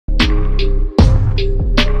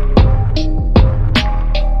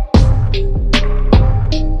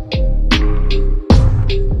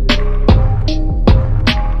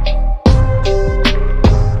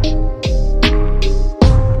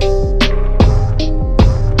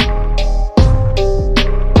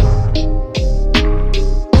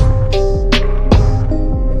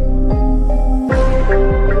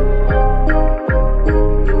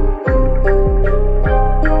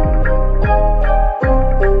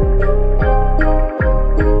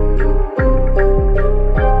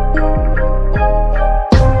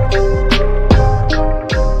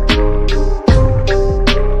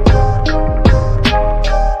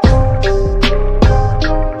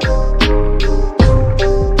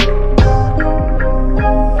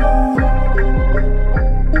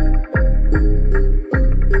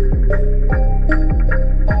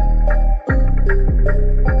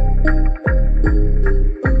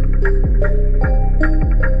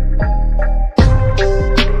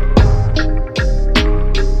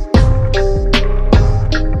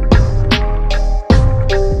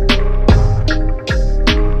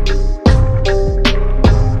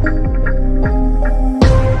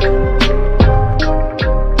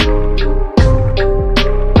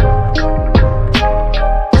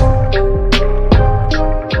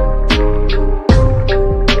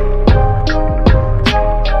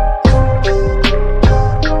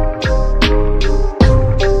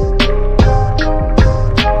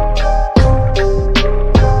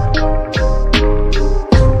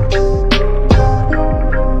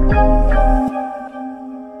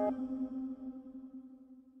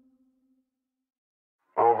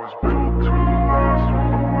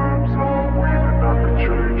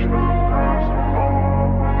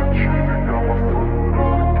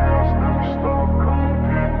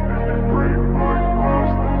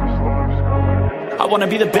wanna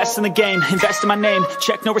be the best in the game, invest in my name,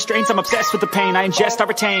 check no restraints, I'm obsessed with the pain. I ingest, I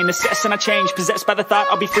retain, assess and I change, possessed by the thought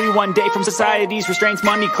I'll be free one day from society's restraints.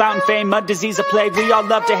 Money, clout and fame, mud, disease, a plague. We all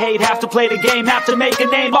love to hate, have to play the game, have to make a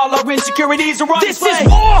name. All our insecurities are on display. This is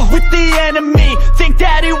war with the enemy, think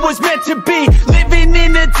that it was meant to be. Living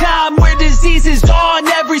in a time where disease is on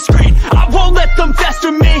every screen. I won't let them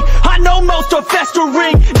fester me, I know most are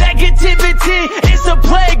festering. Negativity is a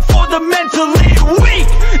plague for the mentally weak.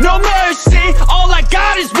 No mercy, all I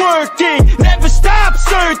got is working. Never stop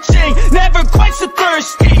searching, never quite so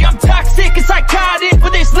thirsty. I'm toxic and psychotic,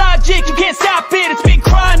 with this logic you can't stop it. It's been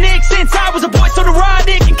chronic since I was a boy, so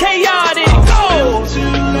neurotic and chaotic. I'm built to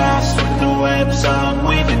last with the webs I'm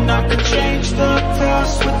weaving. I could change the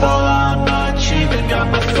past with all I'm achieving.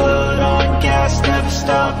 Got my foot on gas, never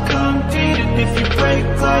stop competing. If you break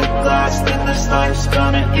like glass, then this life's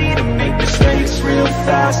gonna eat 'em. Make mistakes real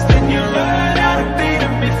fast, then you learn how to beat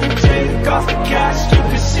 'em. If you take off the cast, you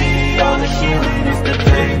can see all the healing. If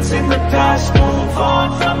the pain's in the past, move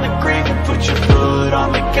on from the grave and put your foot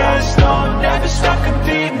on the gas. Don't never stop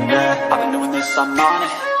competing, yeah. I've been doing this, I'm on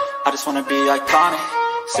it. I just wanna be iconic.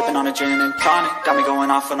 Sipping on a gin and tonic, got me going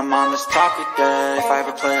off when I'm on this topic, yeah. If I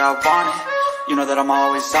ever play, I want it. You know that I'm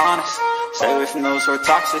always honest. Stay away from those who are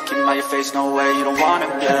toxic. Keep them out your face, no way, you don't want it,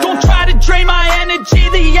 yeah. Don't try to drain my energy.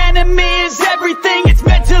 The enemy is everything. It's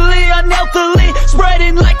mentally, unhealthily,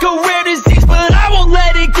 spreading like a rare disease. But I won't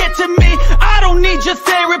let it get to me. I don't need your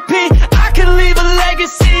therapy. I can leave a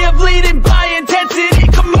legacy of leading by intensity.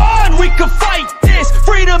 Come on, we can fight this.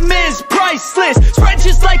 Freedom is priceless. Spread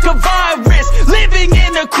just like a virus. Living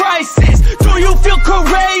in a crisis. Do you feel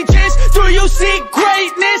courageous? Do you seek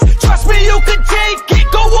greatness? Trust me, you can take it.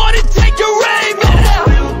 Go on and take your aim. I'm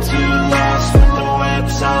built to last with the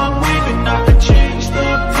webs I'm weaving. I could change the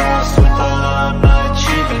past with all I'm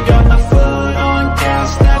achieving. Got my foot on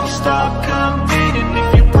gas, never stop competing.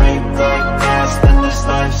 If you break like glass, then this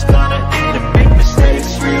life's gonna eat 'em. Make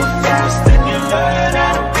mistakes real fast, then you learn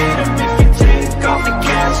how to beat 'em. If you take off the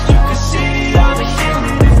gas, you can see all the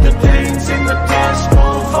healing. If the pain's in the past,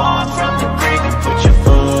 move on from the grave and put your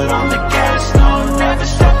foot on the gas. No, never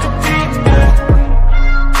stop competing, yeah.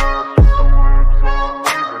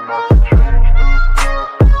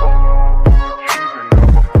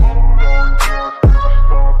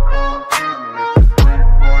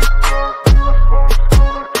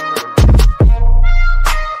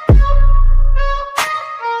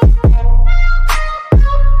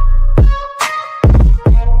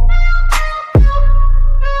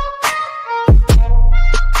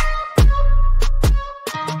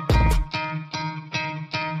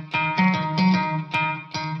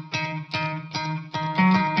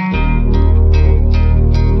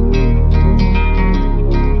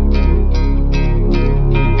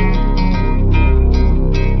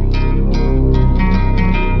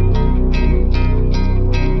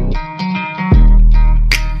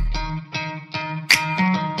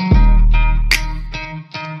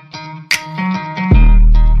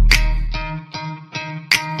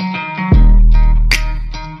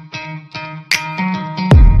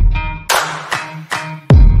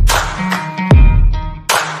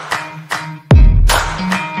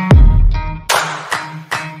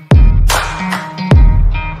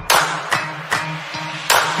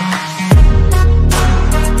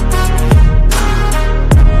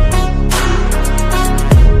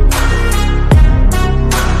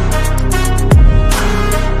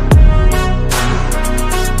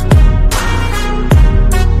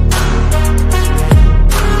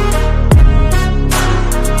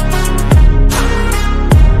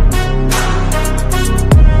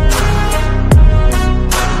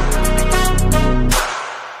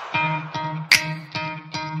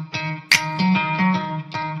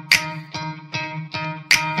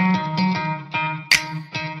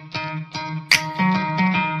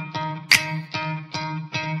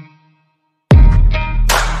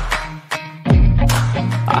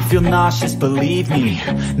 Feel nauseous, believe me.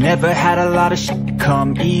 Never had a lot of shit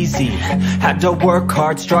come easy. Had to work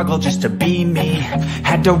hard, struggle just to be me.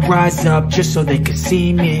 Had to rise up just so they could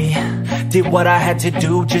see me. Did what I had to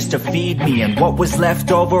do just to feed me. And what was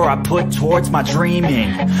left over I put towards my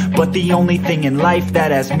dreaming. But the only thing in life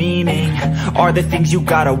that has meaning are the things you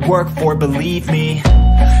gotta work for, believe me.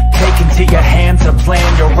 Take into your hands a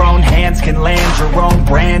plan. Your own hands can land your own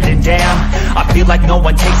brand. And damn, I feel like no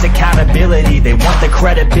one takes accountability. They want the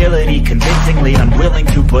credibility, convincingly unwilling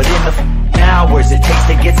to put in the hours it takes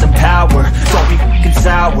to get some power. Don't be f***ing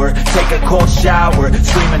sour. Take a cold shower.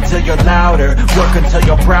 Scream until you're louder. Work until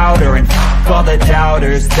you're prouder. And f*** all the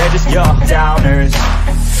doubters, they're just young downers.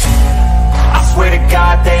 I swear to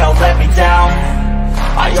God they all let me down.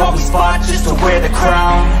 I always fought just to wear the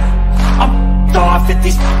crown. I'm f***ed off at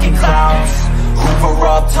these fucking clowns who were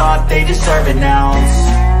all taught they deserve an ounce.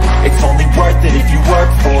 It's only worth it if you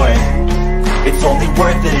work for it. It's only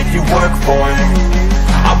worth it if you work for it.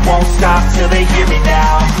 I won't stop till they hear me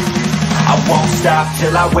now. I won't stop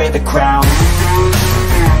till I wear the crown.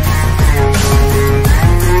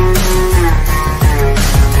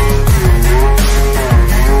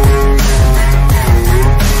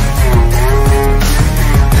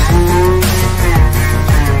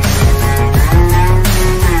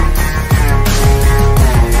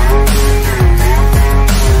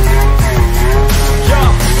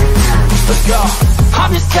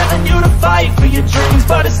 I'm just telling you to fight for your dreams,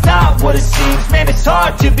 but it's not what it seems. Man, it's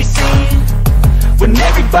hard to be seen when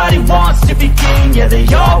everybody wants to be king. Yeah, they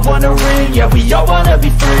all wanna ring, yeah, we all wanna be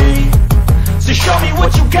free. So show me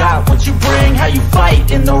what you got, what you bring, how you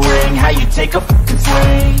fight in the ring, how you take a fucking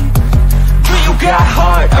swing. Do you got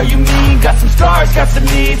heart, are you mean? Got some scars, got some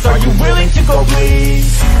needs, are you willing to go bleed?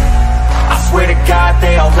 I swear to God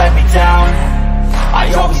they all let me down.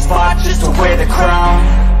 I always fought just to wear the crown.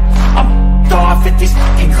 I'm off at these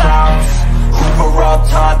fucking clowns who were all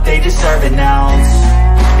taught they deserve an ounce.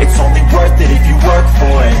 It's only worth it if you work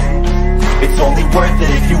for it. It's only worth it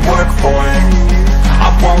if you work for it.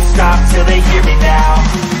 I won't stop till they hear me now.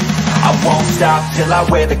 I won't stop till I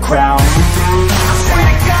wear the crown. I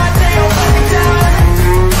swear to God they all let me down.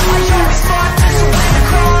 I always fought just to wear the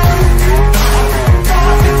crown. I'm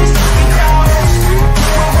off at these fucking clowns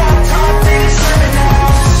who were all taught they deserve an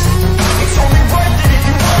ounce. It's only worth it if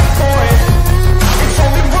you work for it. It's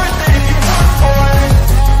only worth it if you work for it.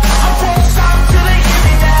 I won't stop till they hear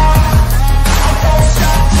me now. I won't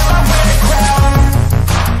stop till I wear the crown.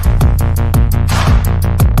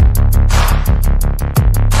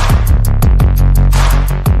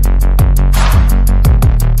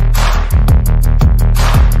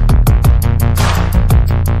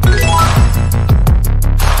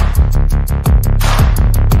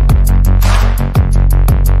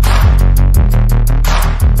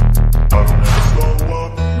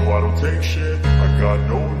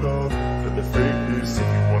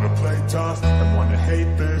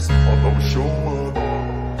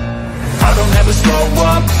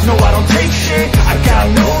 No, I don't take shit, I got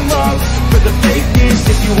no love for the fakeness.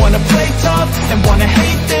 If you wanna play tough and wanna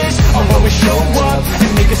hate this, I'll always show up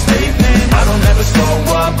and make a statement. I don't ever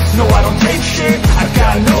slow up, no, I don't take shit, I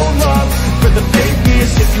got no love for the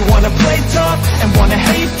fakeness. If you wanna play tough and wanna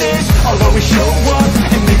hate this, I'll always show up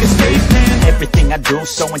and make a statement. Everything I do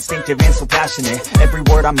so instinctive and so passionate. Every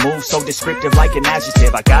word I move so descriptive like an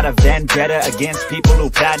adjective. I got a vendetta against people who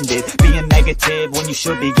patented being negative when you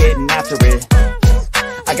should be getting after it.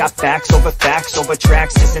 I got facts over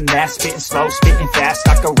tracks, this and that, spitting slow, spitting fast.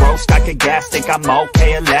 I could roast, I could gas, think I'm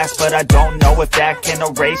okay at last, but I don't know if that can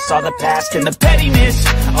erase all the past and the pettiness.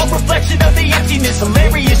 A reflection of the emptiness,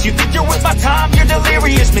 hilarious. You think you're worth my time, you're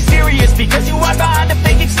delirious, mysterious, because you are behind a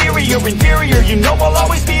fake exterior. Inferior, you know I'll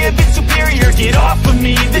always be a bit superior. Get off of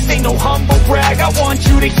me, this ain't no humble brag. I want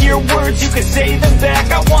you to hear words, you can say them back.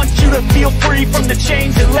 I want you to feel free from the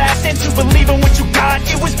chains at last, and to believe in what you got,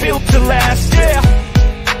 it was built to last, yeah.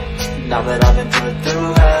 Now that I've been put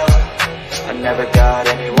through hell, I never got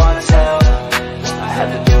anyone's help. I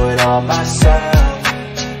had to do it all myself.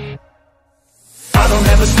 I don't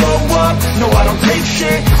ever slow up, no, I don't take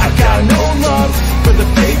shit, I got no love for the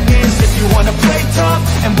fakeness. If you wanna play tough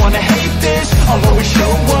and wanna hate this, I'll always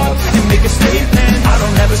show up and make a statement. I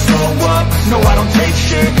don't ever slow up, no, I don't take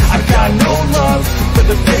shit, I got no love for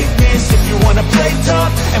the fakeness. If you wanna play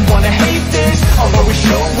tough and wanna hate this, I'll always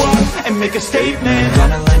show up and make a statement.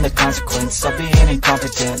 Gonna learn the consequence of being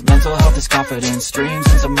incompetent. Mental health is confidence, dreams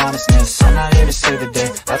and some honestness. I'm not here to save the day,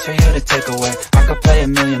 that's for you to take away. I could play a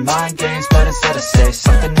million mind games, but instead I say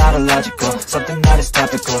something not illogical, something that is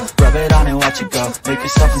topical. Rub it on and watch it go, make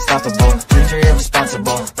yourself unstoppable. Dreams are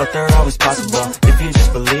irresponsible, but they're always possible. If you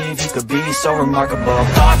just believe, you could be so remarkable.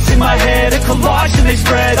 Thoughts in my head, a collage and they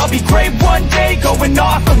spread. I'll be great one day, going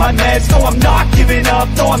off of my meds. No, I'm not giving up,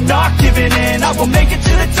 no, I'm not giving in. I will make it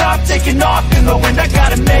to the top, taking off in the wind. I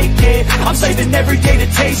gotta make it, I'm saving every day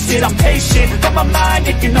to taste it. I'm patient, but my mind,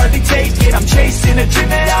 it can hardly take it. I'm chasing a dream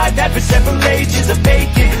that I've had for several ages, a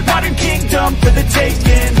vacant modern kingdom for the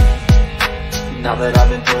taking. Now that I've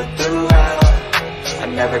been put through hell, I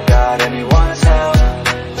never got anyone's help.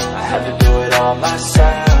 I had to do it all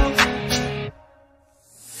myself.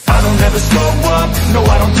 I don't ever slow up, no,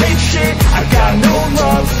 I don't take shit, I got no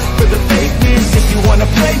love for the fakeness. If you wanna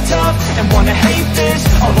play tough and wanna hate this,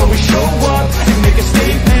 I'll always show up and make a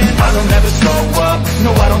statement. I don't ever slow up,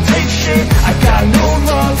 no, I don't take shit, I got no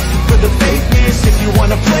love for the fakeness. If you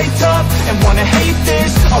wanna play tough and wanna hate this,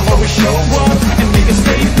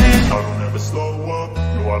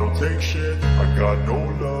 don't take shit, I got no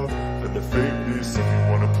love for the fakeness. If you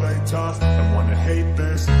wanna play tough and wanna hate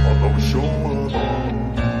this, I'll always show up.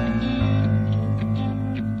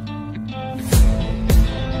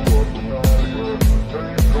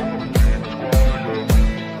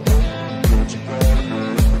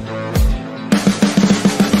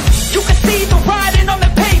 You can see the writing on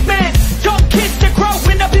the pavement. Young kids, they're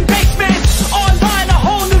growing up in basements. Online, a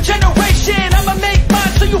whole new generation. I'ma make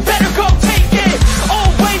mine, so you better go take it.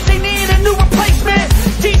 Always they need a new replacement.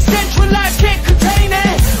 Decentralized, can't contain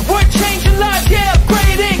it. We're changing lives, yeah,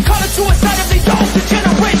 upgrading. Call it suicide of the older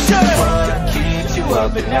generation. What keeps you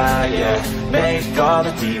up at night, yeah? Make all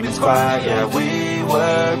the demons quiet, yeah. We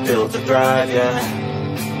were built to thrive, yeah.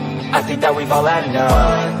 I think that we've all had enough.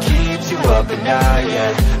 What keeps you up at night,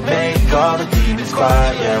 yeah? Make all the demons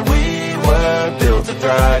quiet, yeah. We were built to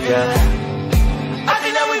thrive, yeah. I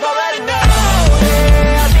think that we've all had enough.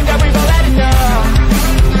 Yeah, I think that we've all had enough.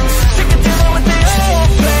 Sick of dealing with the old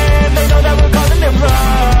plan. They know that we're calling it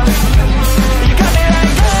wrong. You got me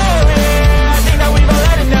like, oh yeah, I think that we've all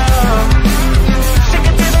had enough. Sick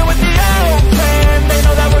of dealing with the old plan. They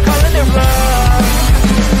know that we're calling it wrong.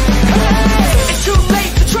 Hey, it's too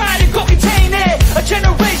late to try to go contain it. A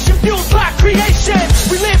generation fueled by creation.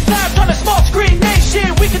 We live lives on a small screen nation.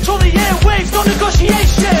 We control the airwaves, no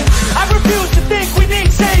negotiation. I refuse to think we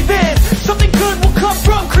need saving. Something good will come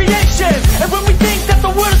from creation. And when we think that the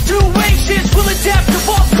world is too anxious, we'll adapt,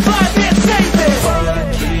 evolve, survive, and save it.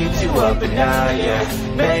 What keeps you up at night, yeah?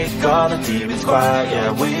 Make all the demons quiet,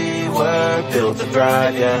 yeah. We were built to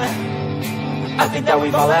thrive, yeah. I think that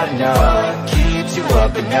we've all had enough. What keeps you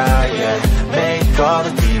up at night, yeah? Make all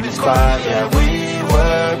the demons quiet, yeah. We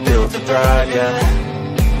were built to thrive, yeah.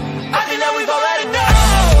 I think that we've all had enough.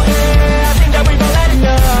 Yeah, I think that we've all had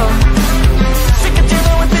enough. Sick of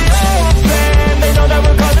dealing with the old plan. They know that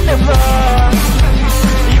we're calling it wrong.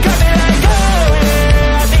 You got me like, oh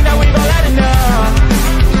yeah, I think that we've all had enough.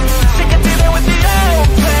 Sick of dealing with the old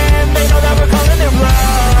plan. They know that we're calling it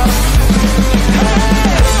wrong. Hey,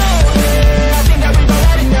 oh yeah, I think that we've all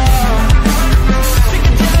had enough. Sick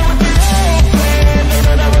of dealing with the old plan. They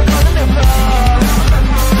know that we're calling it wrong.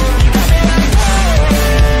 You got me like, oh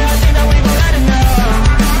yeah, I think that we've all had enough.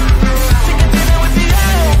 Sick of dealing with the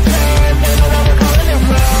old plan. They know that we're calling it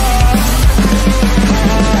wrong.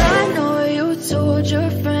 I know you told your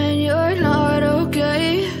friend you're not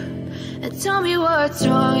okay, and tell me what's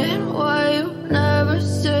wrong and why you never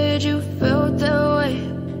said you felt that way.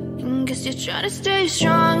 And guess you're trying to stay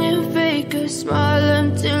strong and fake a smile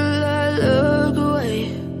until I look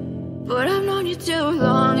away. But I've known you too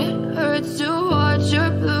long, it hurts to watch your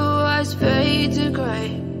blue eyes fade to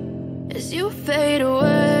gray as you fade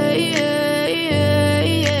away,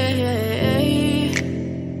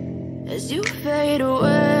 as you fade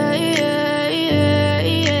away.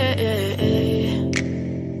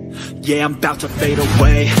 Yeah, I'm about to fade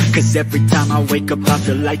away, cause every time I wake up I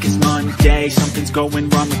feel like it's Monday. Something's going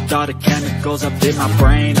wrong with all the chemicals up in my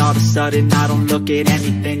brain. All of a sudden I don't look at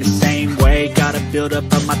anything the same way. Gotta build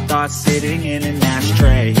up of my thoughts sitting in an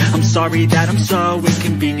ashtray. I'm sorry that I'm so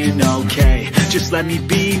inconvenient, okay. Just let me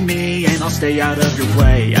be me and I'll stay out of your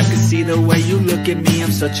way. I can see the way you look at me,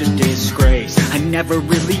 I'm such a disgrace. I never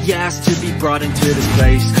really asked to be brought into this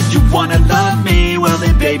place. You wanna love me? Well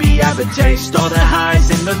then baby I have a taste. All the highs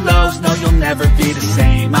and the lows, no you'll never be the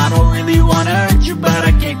same. I don't really wanna hurt you but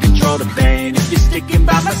I can't control the pain. If you're sticking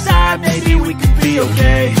by my side maybe we could be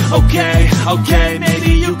okay. Okay,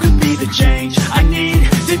 maybe you could be the change I need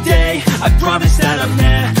today. I promise that I've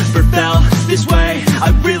never felt this way. I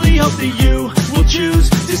really hope that you will choose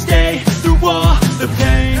to stay through all the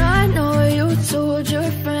pain. I know you told your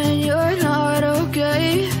friend you're not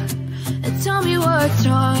okay, and tell me what's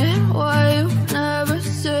wrong and why you never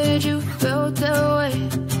said you felt that way.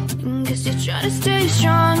 And guess you're trying to stay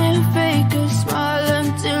strong and fake a smile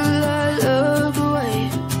until I look away.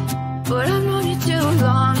 But I've known you too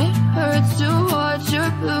long, it hurts to watch your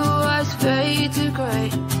blue eyes fade to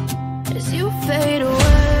gray as you fade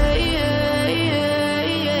away,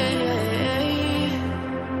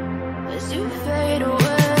 as you fade away.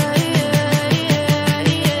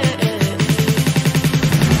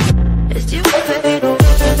 As you fade away.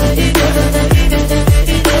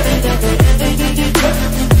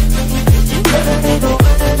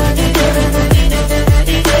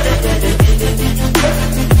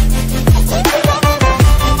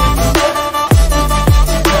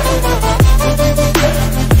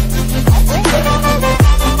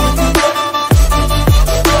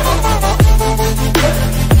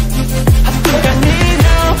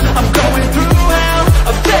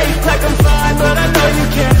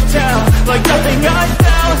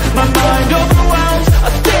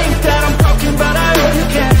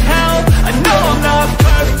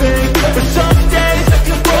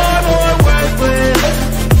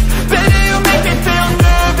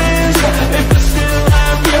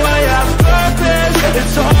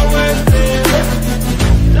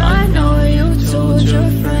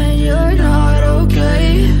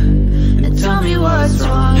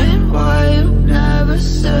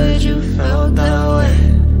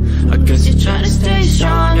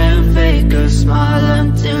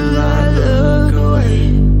 until I look away.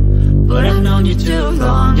 But I've known you too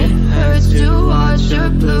long, it hurts to watch your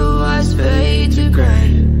blue eyes fade to gray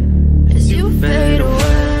as you fade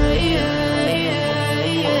away,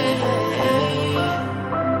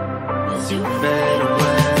 as you fade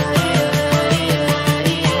away,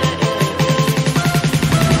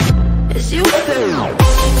 as you fade away.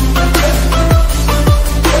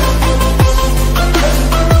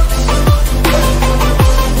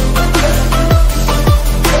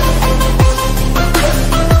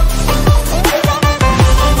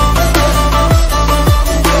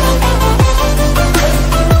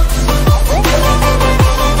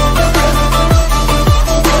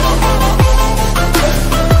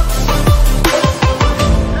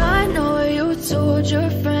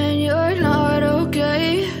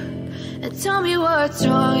 Tell me what's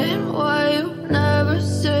wrong and why you never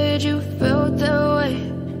said you felt that way.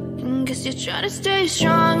 And guess you're trying to stay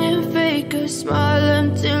strong and fake a smile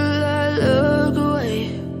until I look away.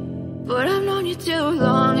 But I've known you too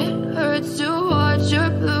long, it hurts to watch your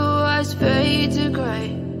blue eyes fade to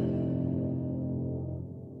gray.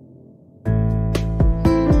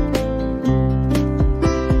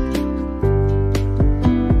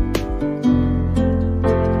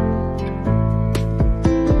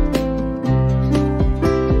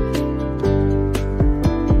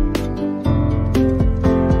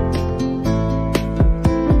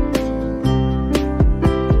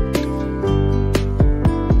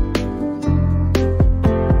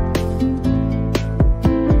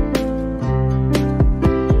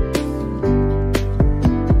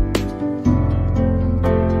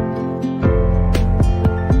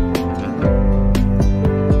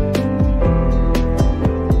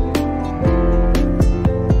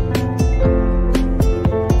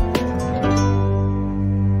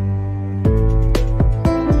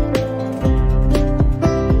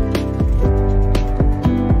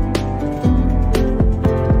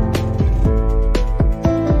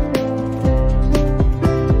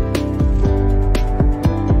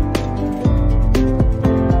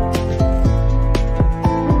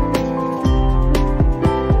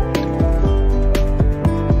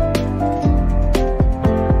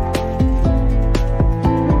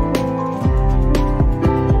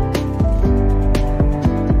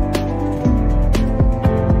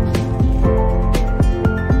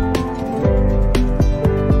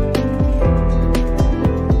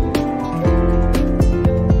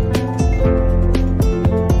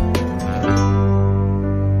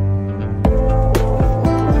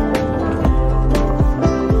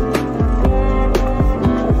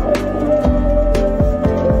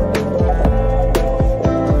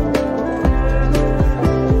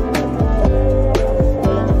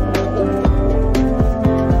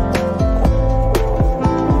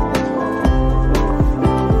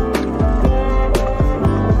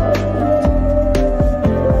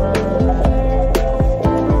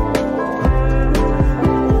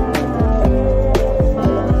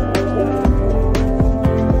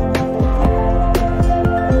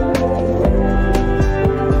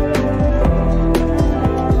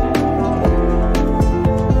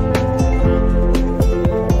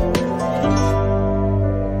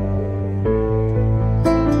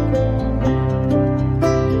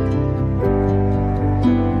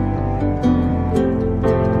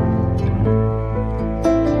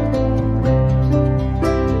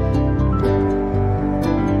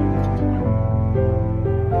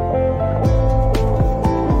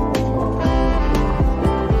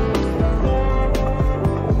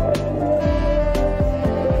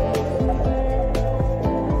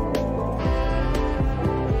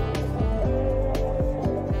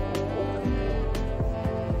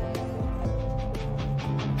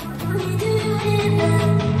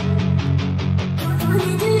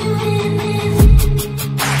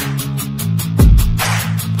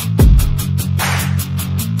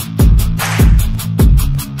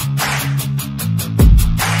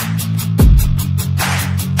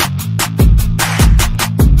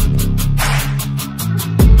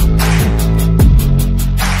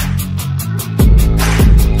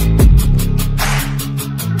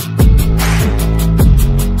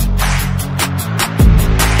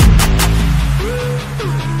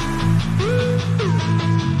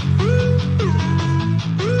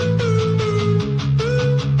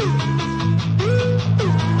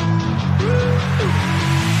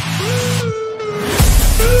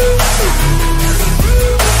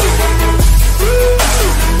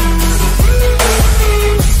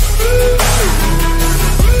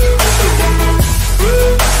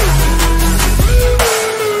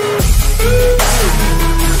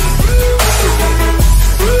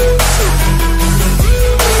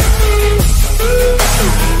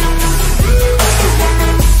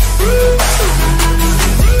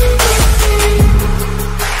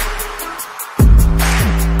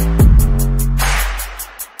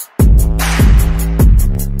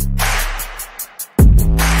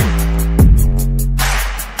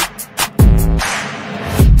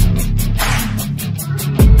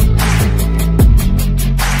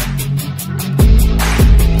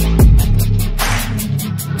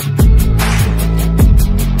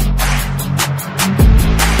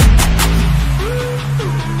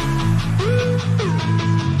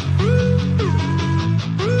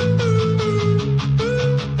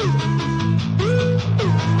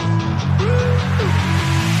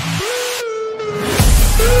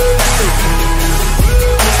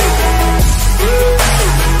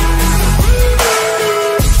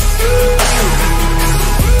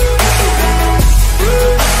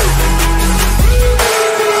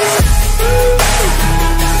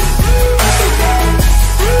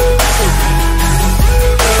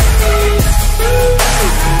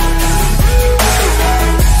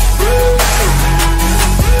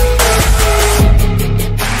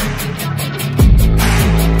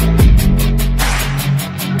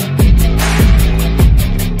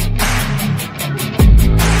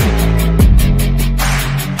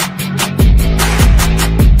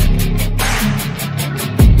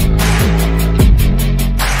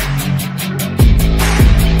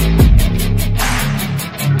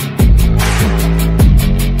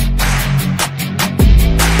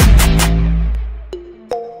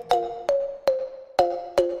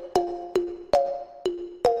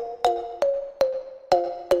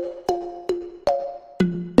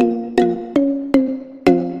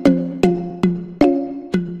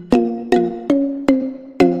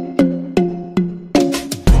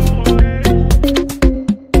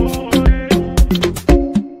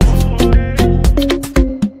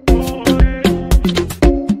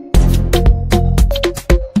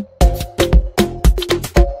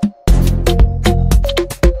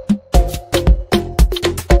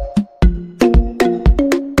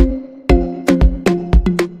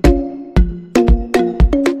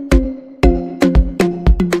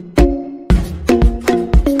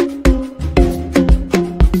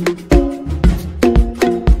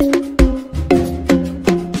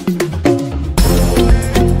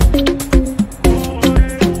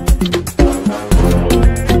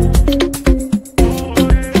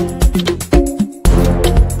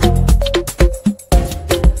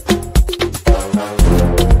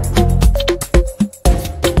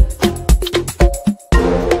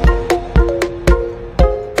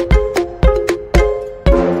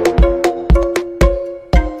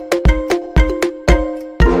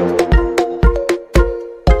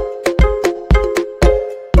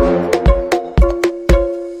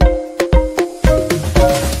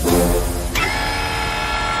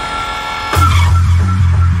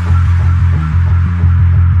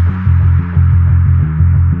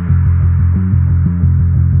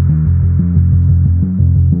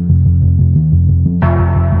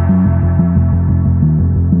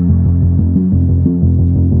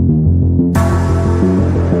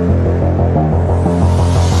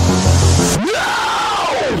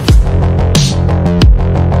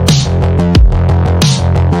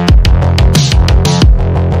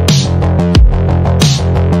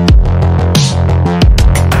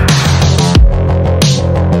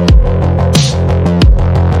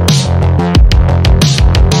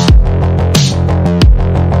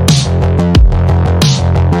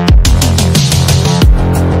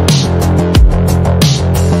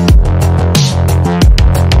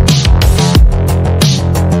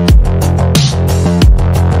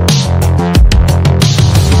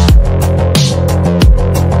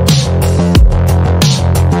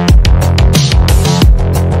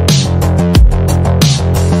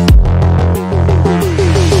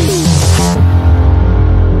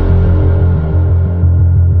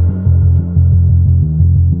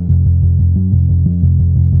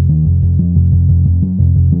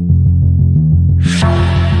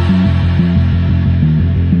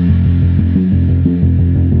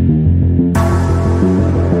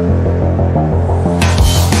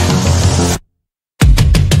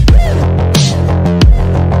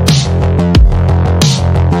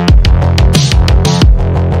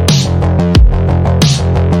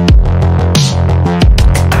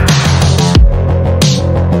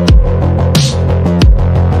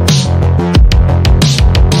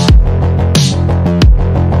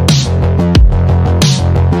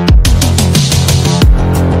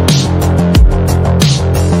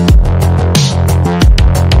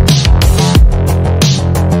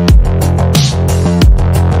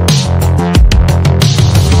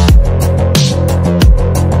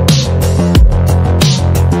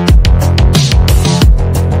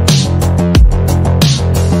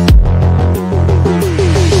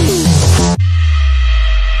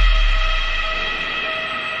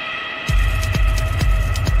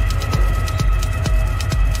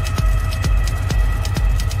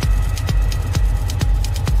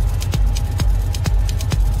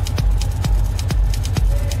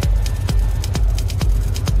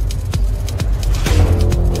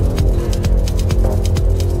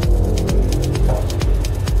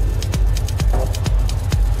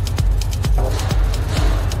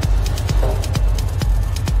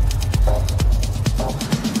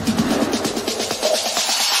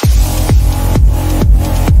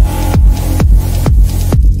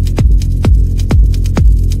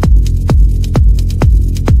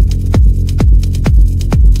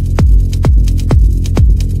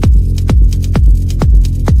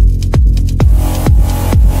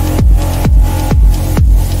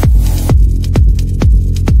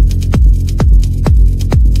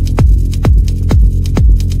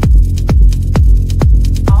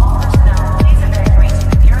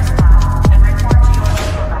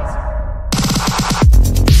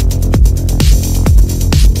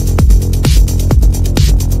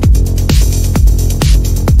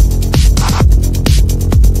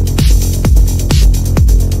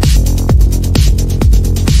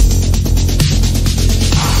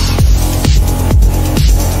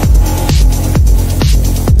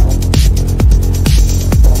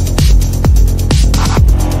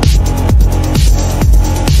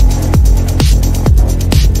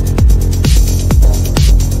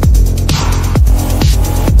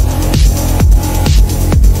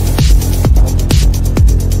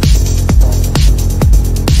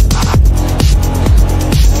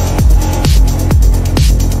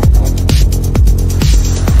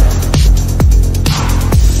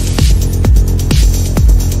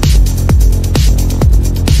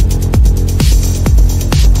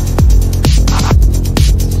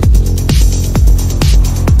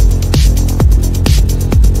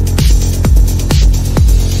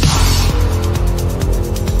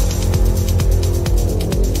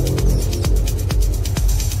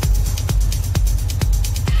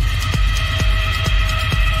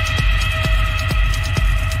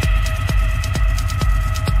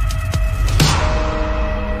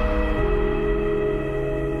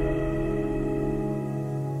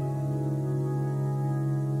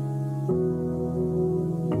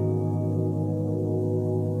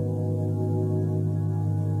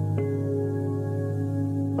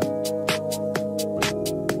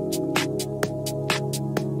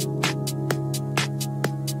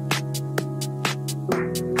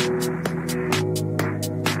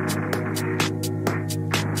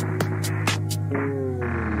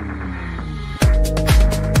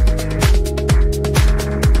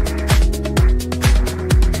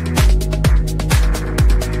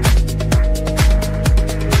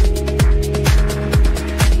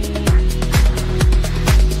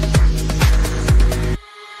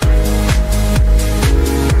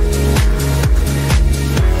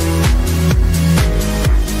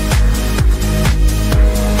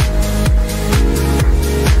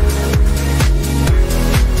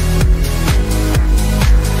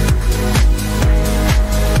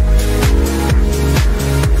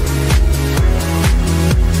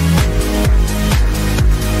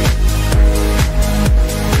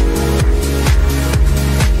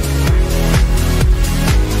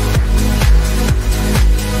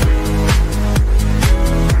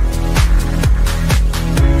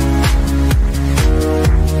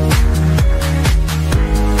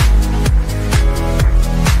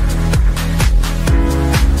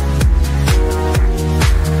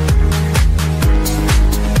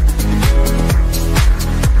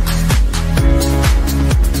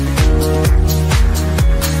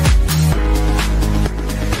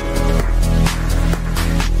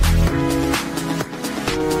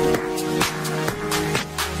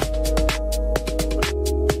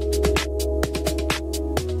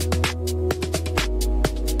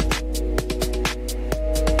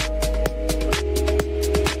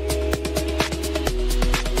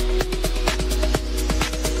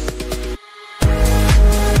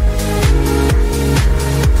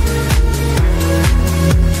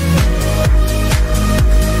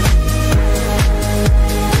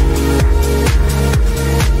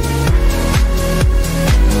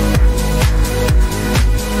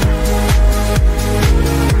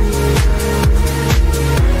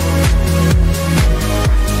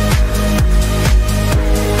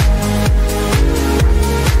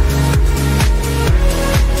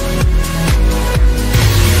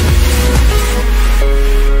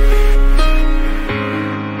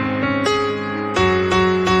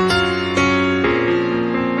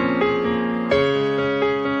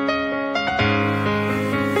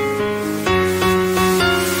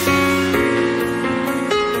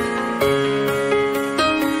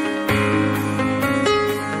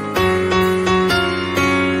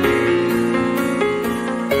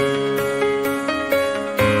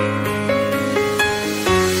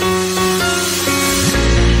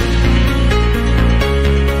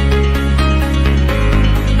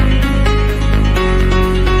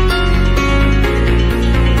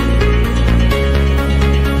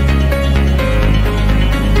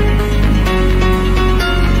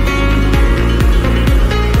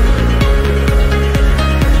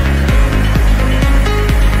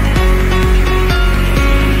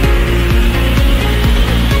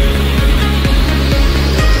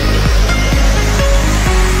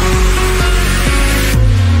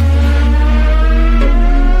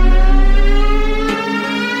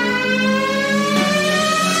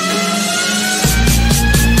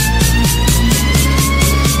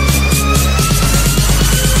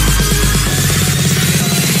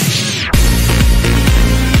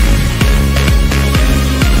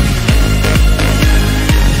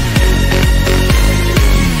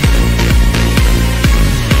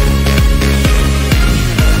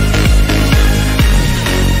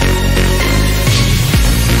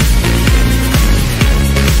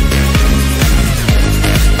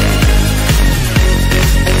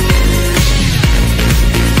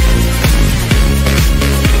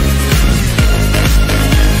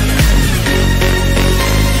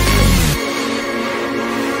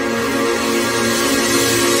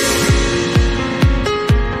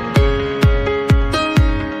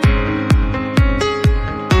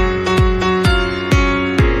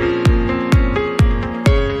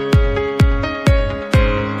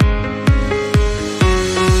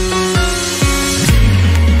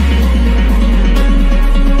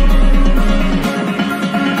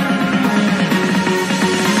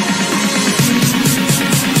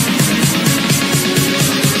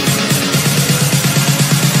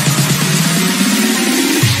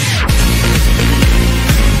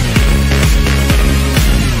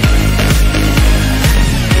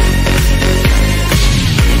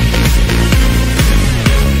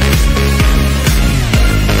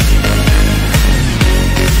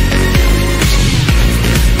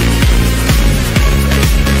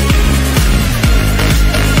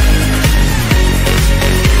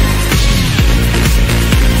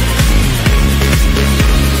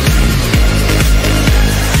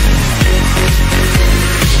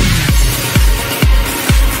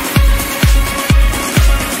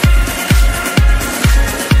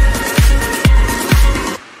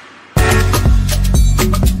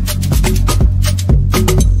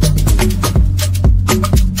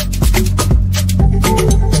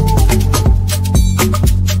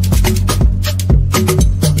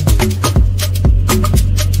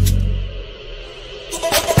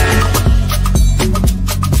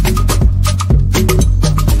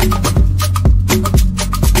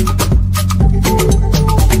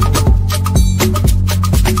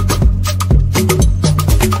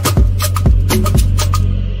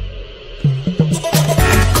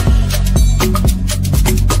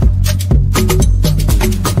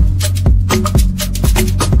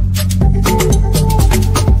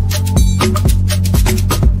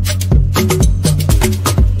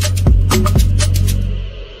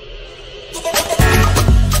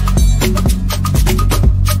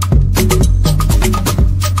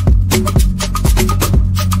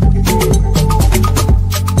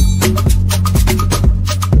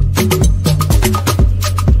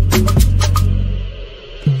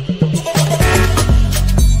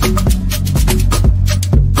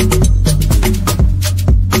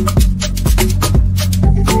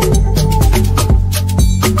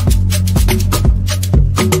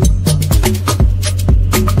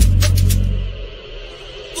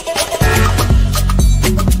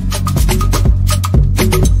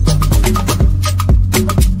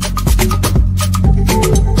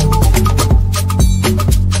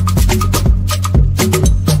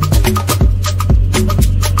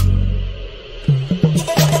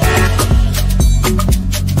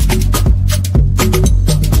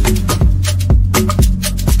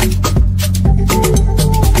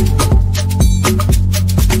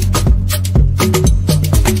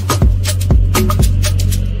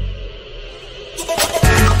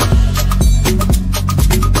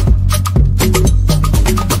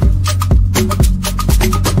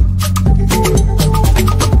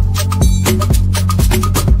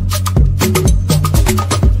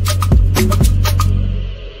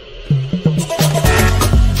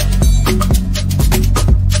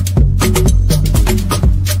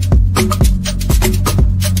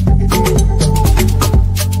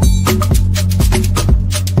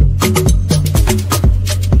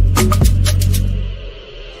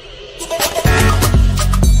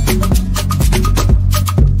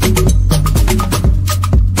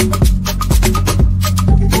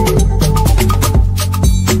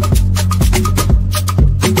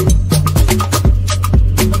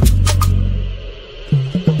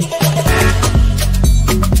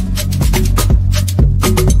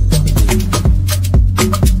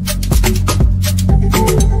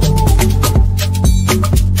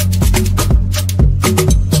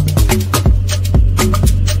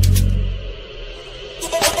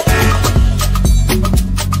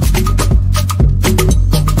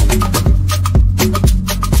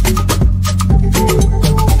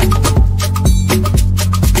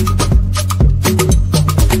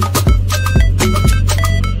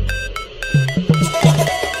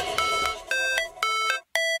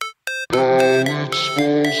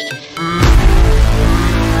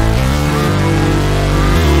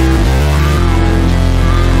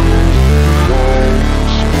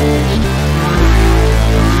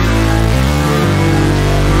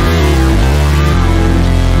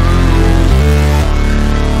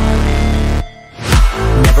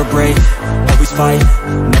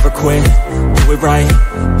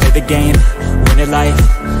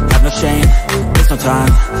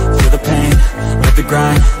 pain, live the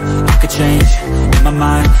grind. I could change, in my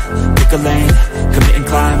mind, pick a lane, commit and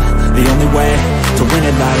climb. The only way to win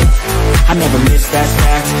at life, I never miss, that's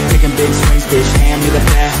fact. Taking big swings, bitch, hand me the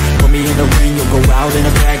bat. Put me in the ring, you'll go out in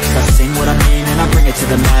a bag. Cause I sing what I mean and I bring it to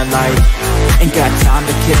the mad light. Ain't got time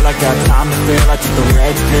to kill, I got time to feel. I took the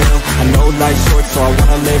red pill, I know life's short so I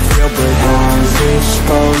wanna live real. But how's it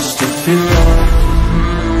supposed to feel?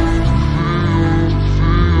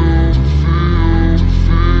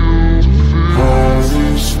 How's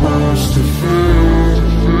it supposed to feel?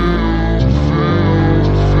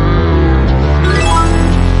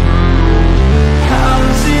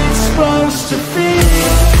 How's it supposed to feel?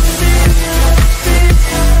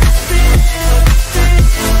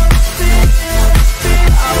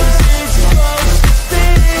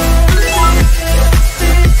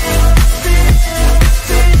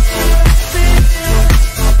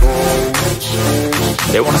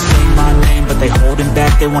 They wanna sing my name, but they holding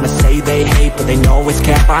back. They wanna say they hate, but they know it's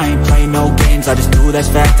cap. I ain't play no games, I just do that's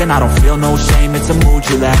fact. And I don't feel no shame, it's a mood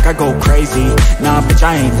you lack. I go crazy, nah bitch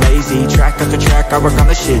I ain't lazy. Track after track, I work on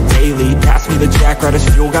this shit daily. Pass me the jack, right as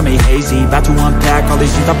fuel, got me hazy. About to unpack all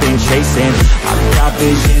these things I've been chasing. I've got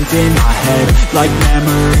visions in my head, like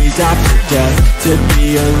memories after death. To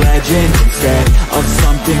be a legend instead of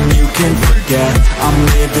something you can forget. I'm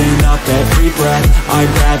living up every breath,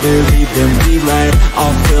 I'd rather leave than be led.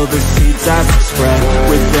 I'll fill the seats as I spread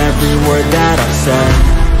with every word that I've said.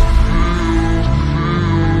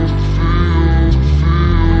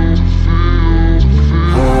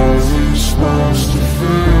 How's it supposed to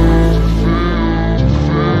feel?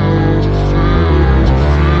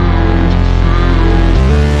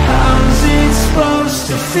 How's it supposed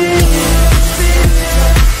to feel?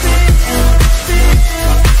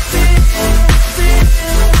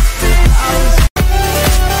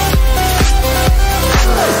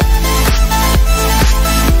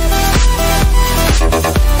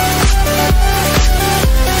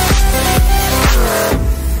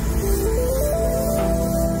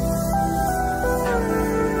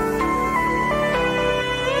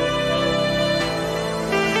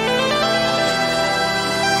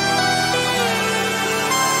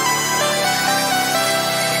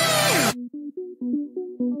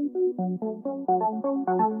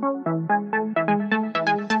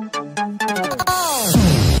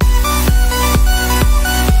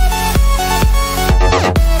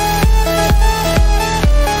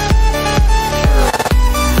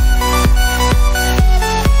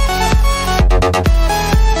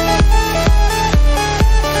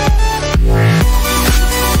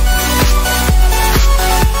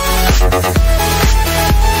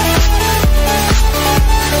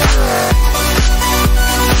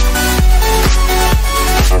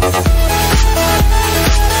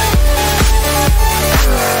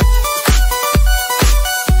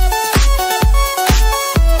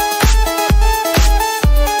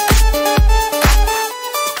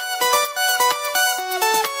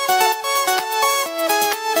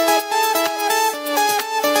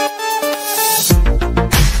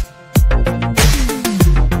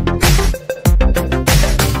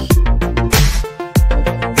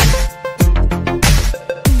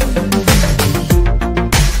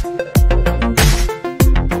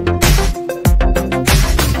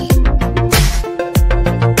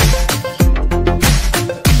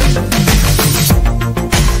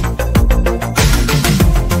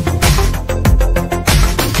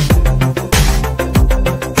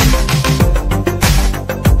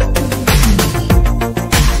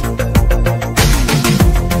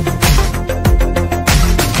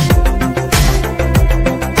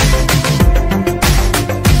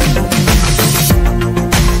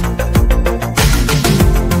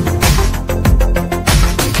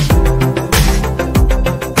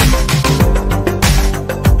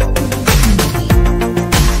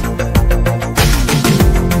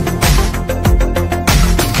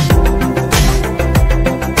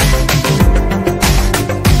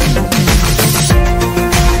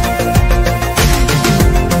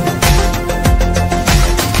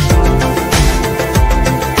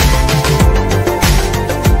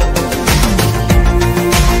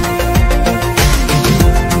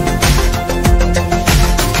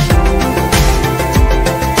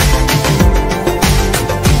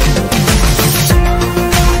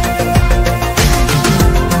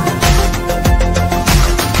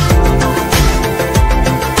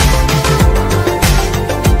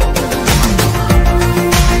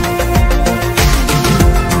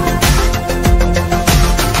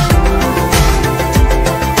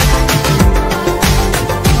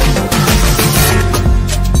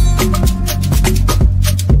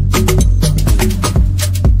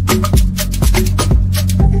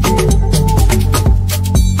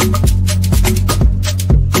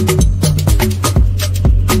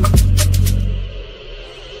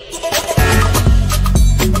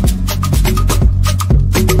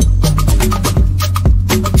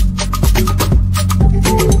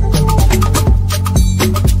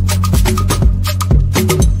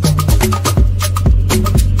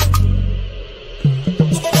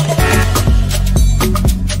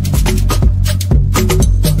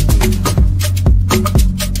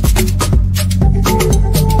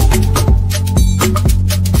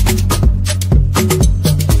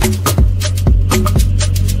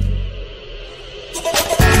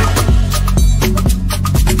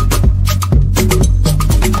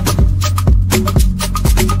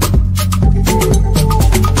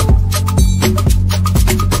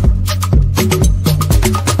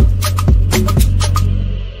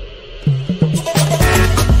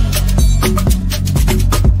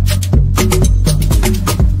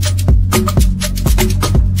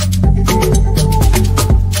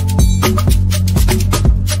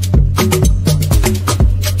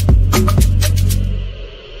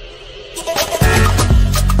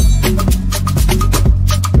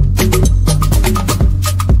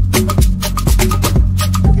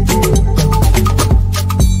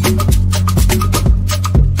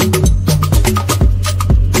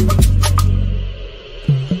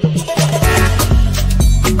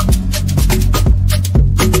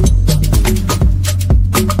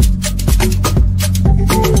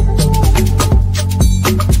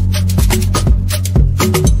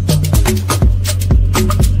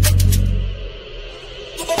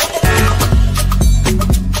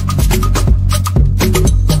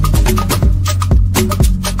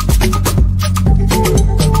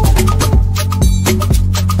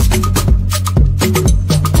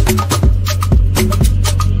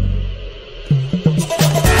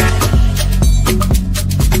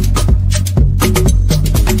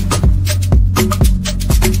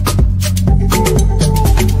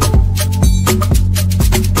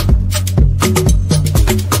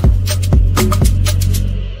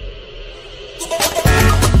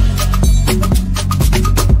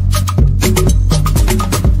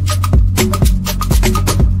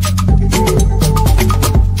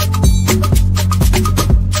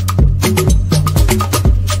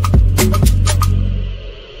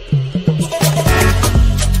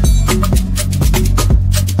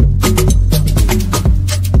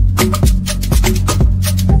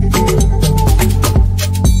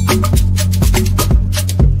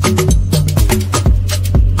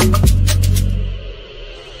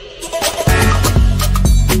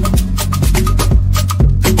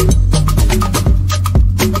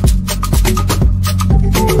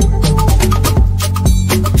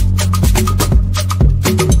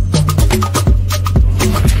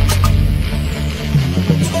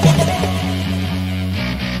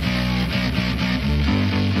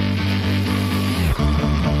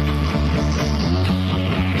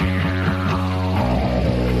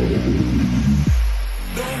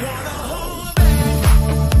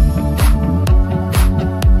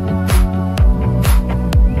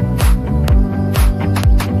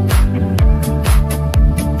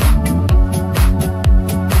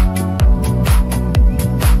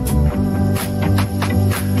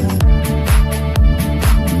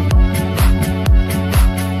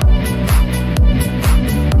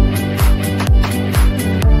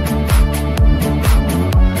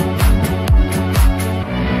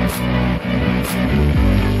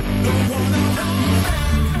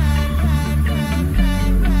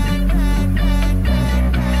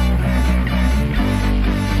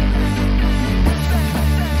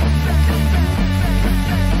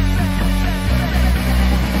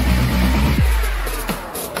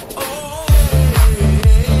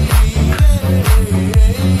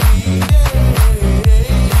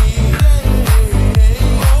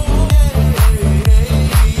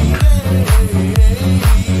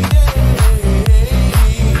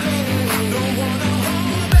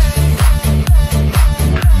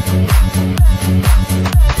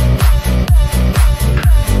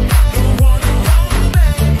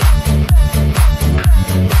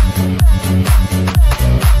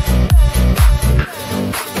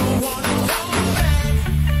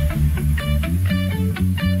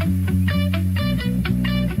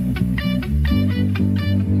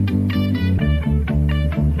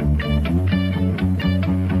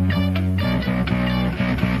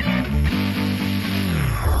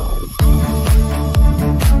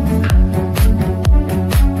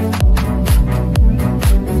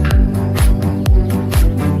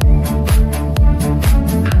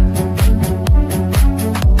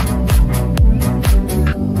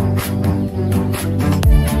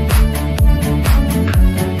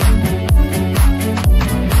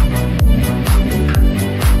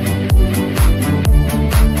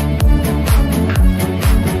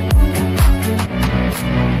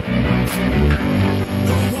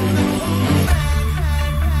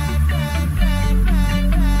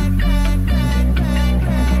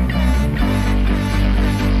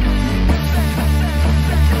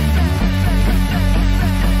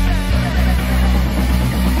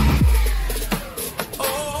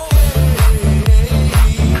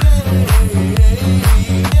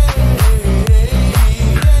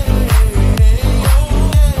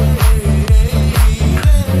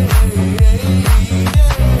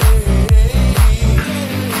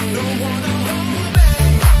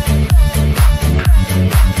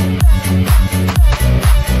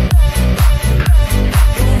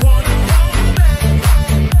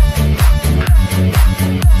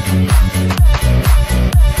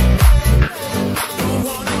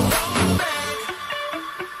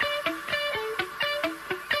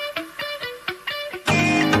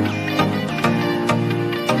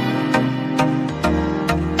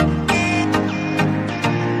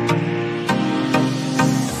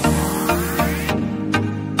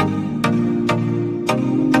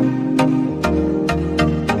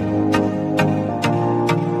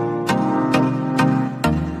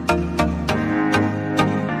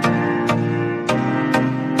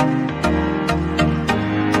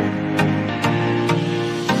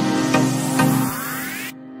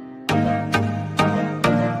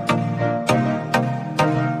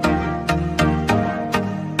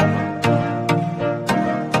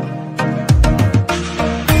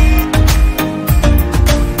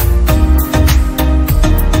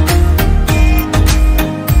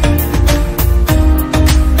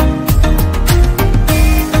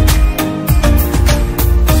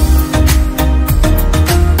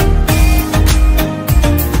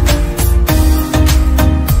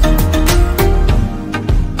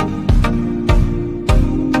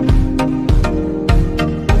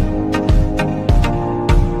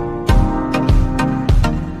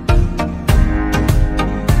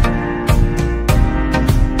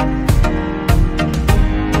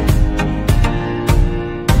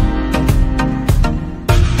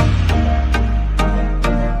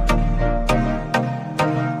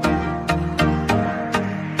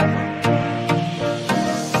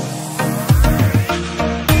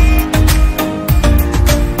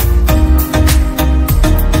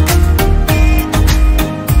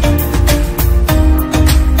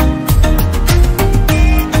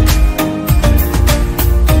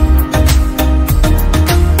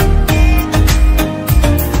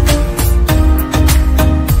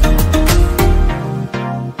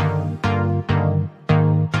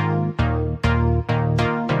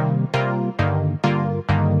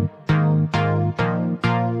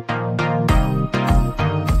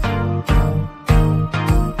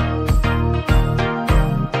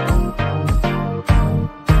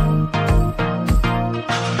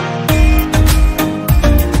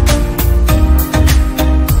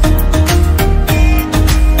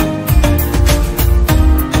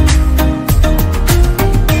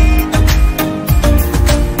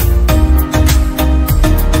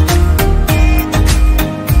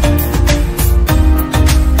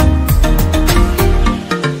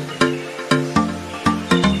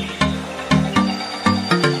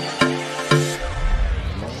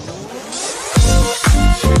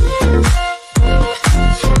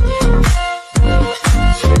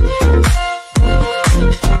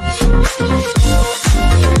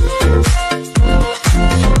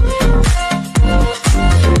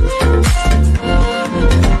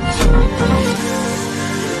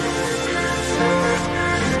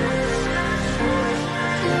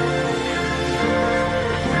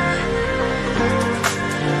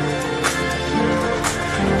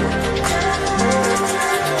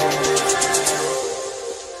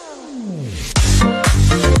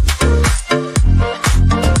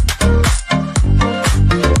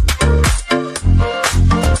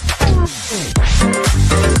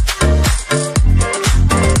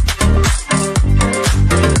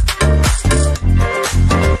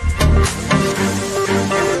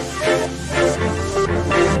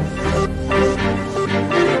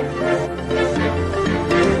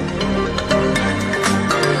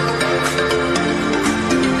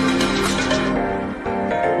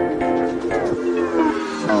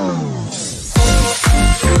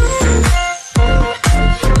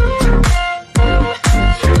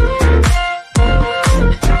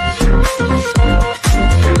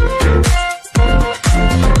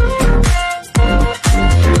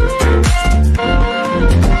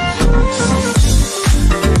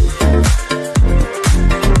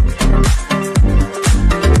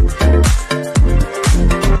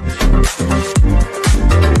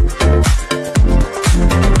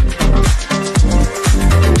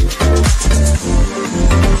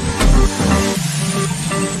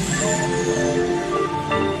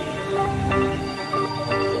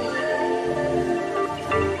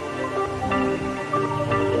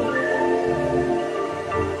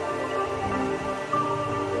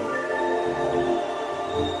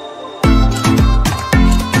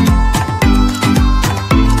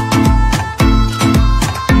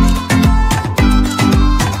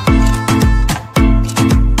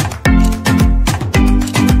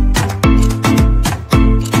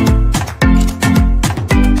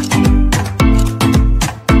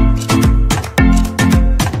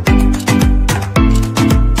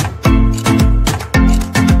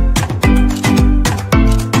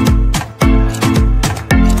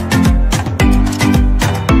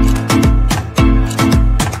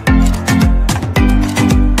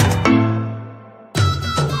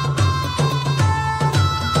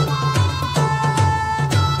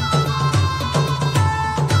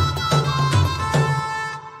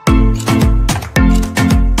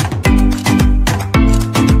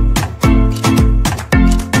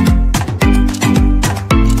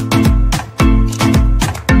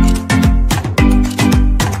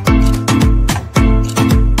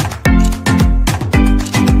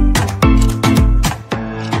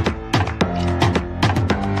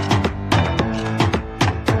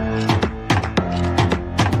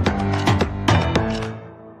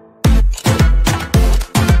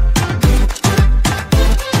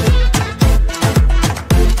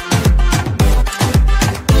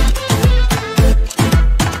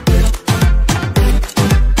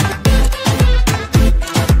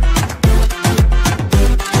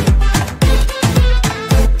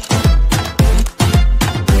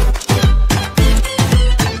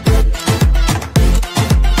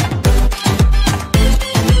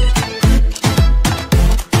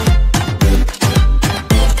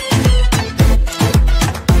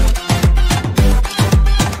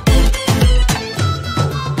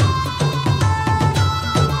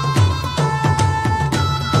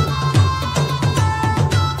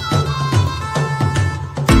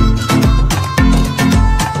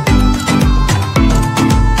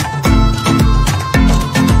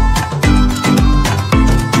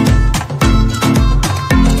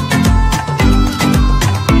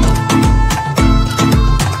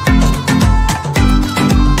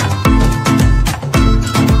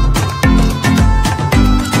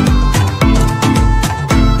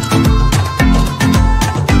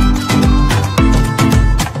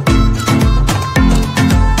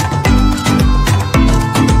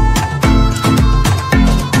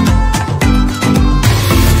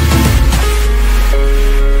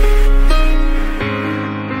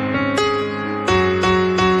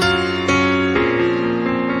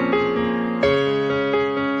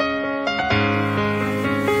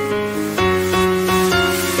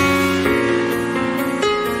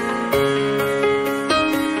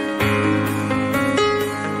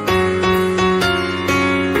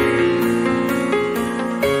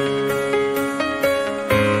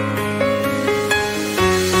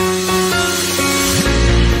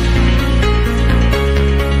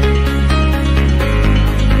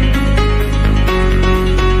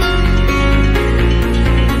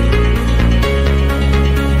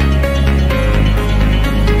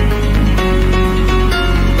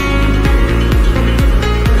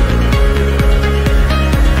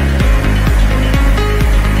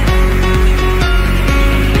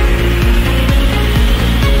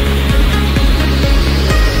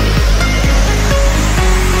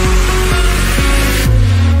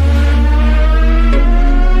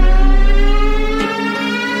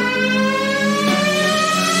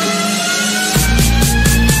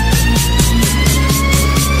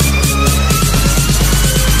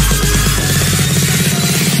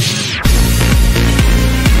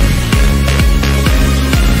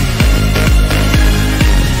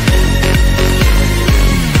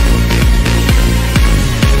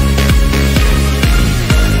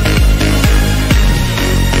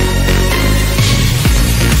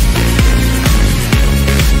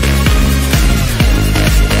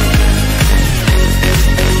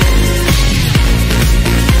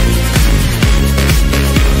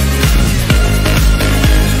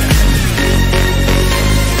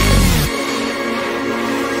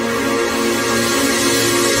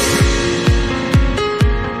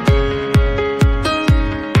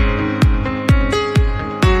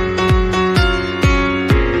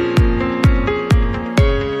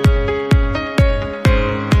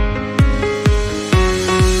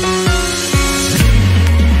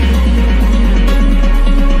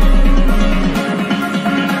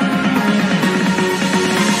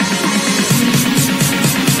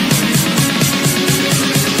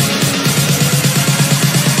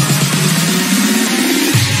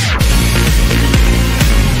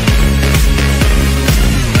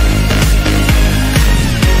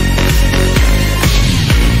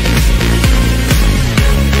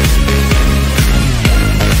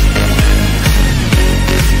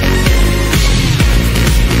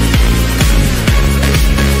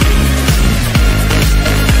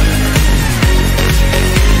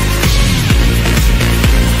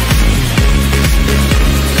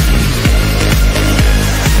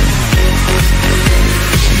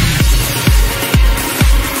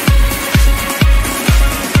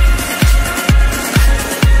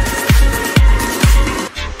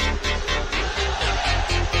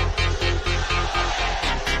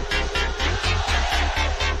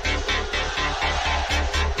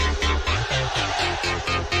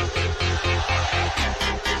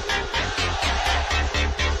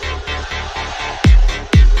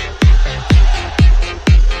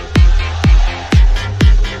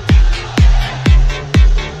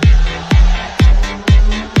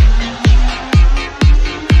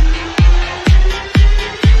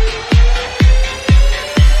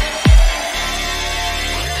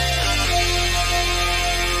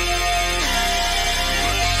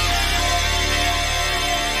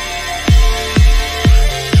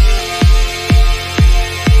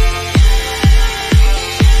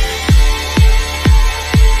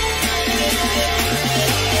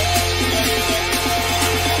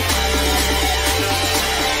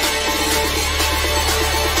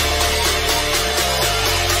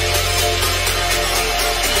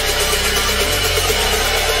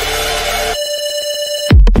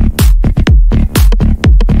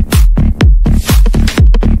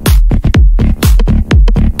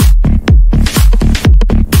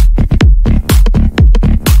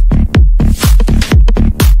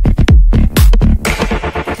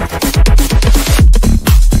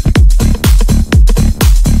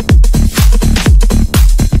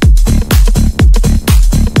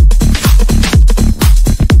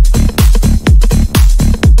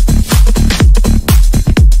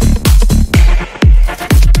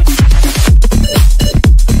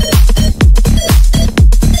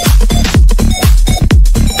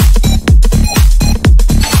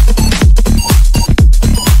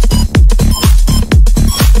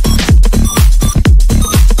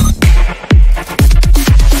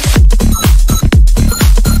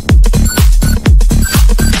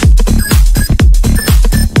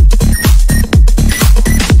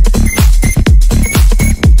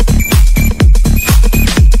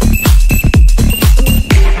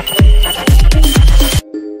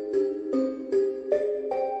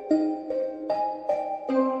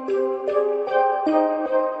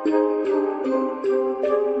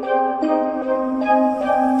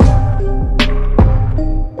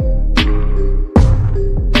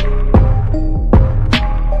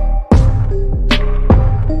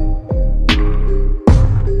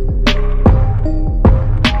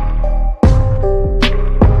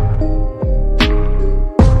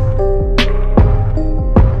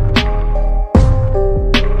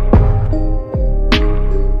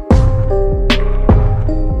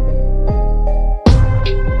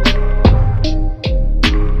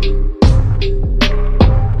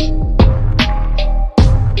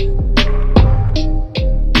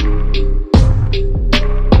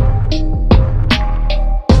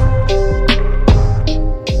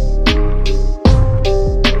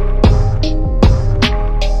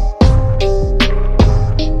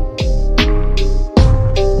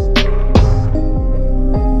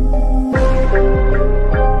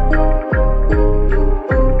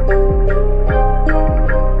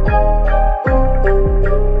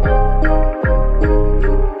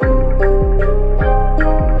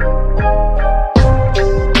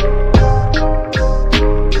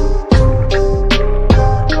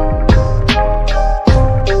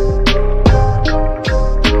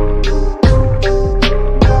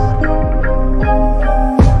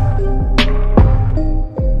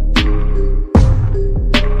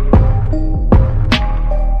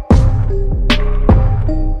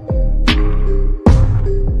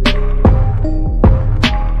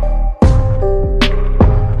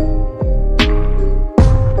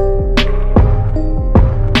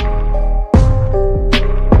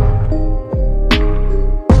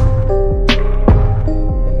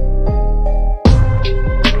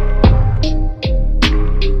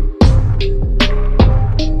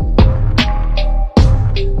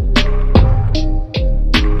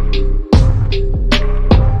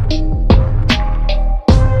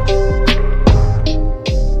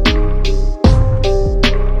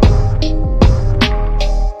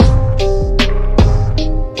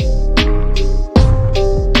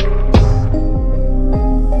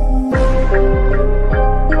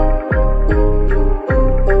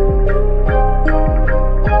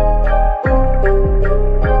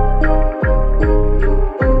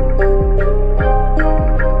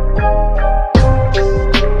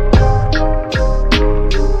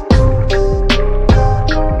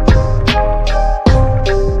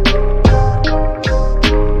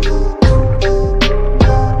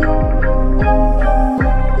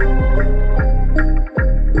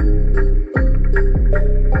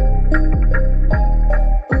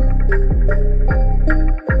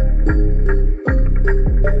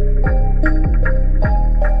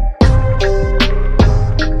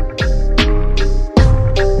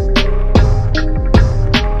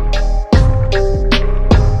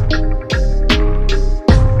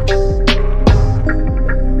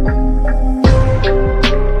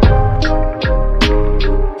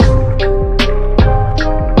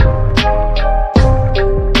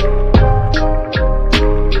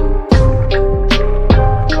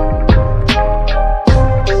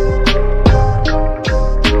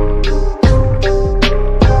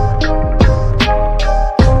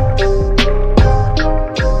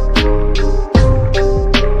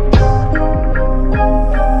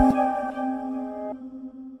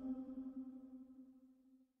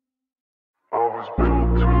 was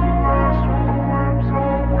built to last with the webs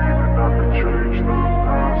I'm weaving. I could change the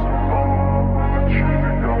past with all I'm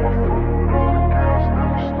achieving. Got my foot on the gas,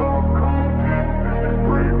 never stop competing. If you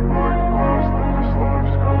break my glass, then this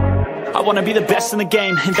life's gonna end. I wanna be the best in the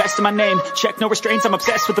game, invest in my name. Check no restraints, I'm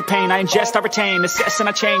obsessed with the pain. I ingest, I retain, assess and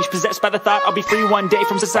I change. Possessed by the thought I'll be free one day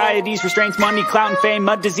from society's restraints. Money, clout and fame,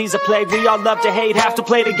 mud, disease, a plague. We all love to hate, have to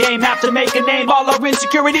play the game, have to make a name. All our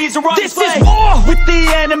insecurities are on display. This is war with the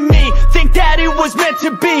enemy, think that it was meant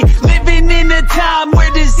to be. Living in a time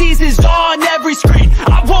where disease is on every screen.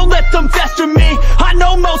 I won't let them fester me, I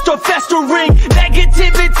know most are festering.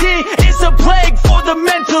 Negativity is a plague for the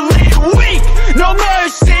mentally weak. No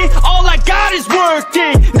mercy, all I got is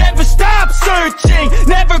working. Never stop searching,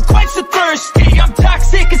 never quench the thirsty. I'm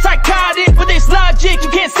toxic and psychotic, but there's logic, you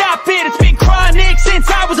can't stop it. It's been chronic since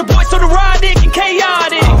I was a boy, so neurotic and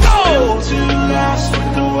chaotic. Built to last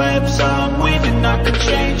with the webs I'm weaving. I could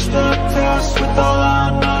change the past with all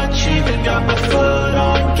I'm achieving. Got my foot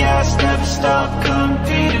on gas, never stop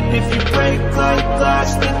competing. If you break like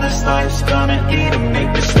glass, then this life's gonna eat 'em.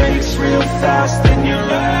 Make mistakes real fast, then you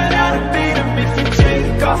learn how to beat 'em. If you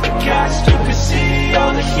take off the cast, you can see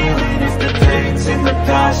all the healing. If the pain's in the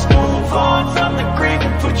past, move on from the grave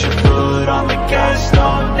and put your foot on the gas.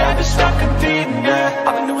 No, never stop competing, yeah.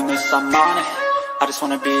 I've been doing this, I'm on it. I just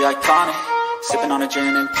wanna be iconic. Sipping on a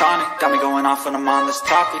gin and tonic, got me going off when I'm on this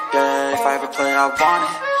topic, yeah. If I ever play, I want it.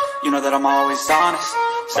 You know that I'm always honest.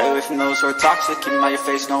 Stay away from those who are toxic. Keep them out your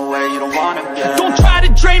face, no way, you don't want it, yeah. Don't try to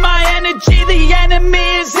drain my energy. The enemy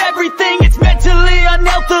is everything. It's mentally,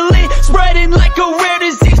 unhealthily spreading like a rare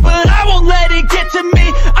disease, but I won't let it get to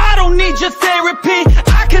me. I don't need your therapy.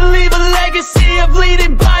 I can leave a legacy of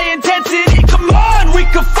leading by intensity. Come on, we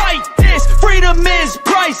can fight this. Freedom is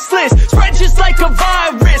priceless, spread just like a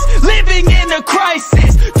virus. Living in a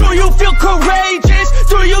crisis. Do you feel courageous?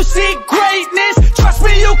 Do you seek greatness? Trust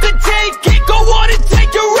me, you can take it. Go on and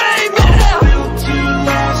take your aim, yeah. Built to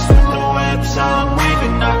last with the webs I'm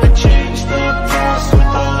weaving. I could change the past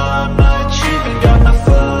with all I'm achieving. Got my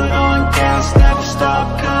foot on gas, never stop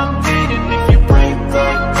competing. If you break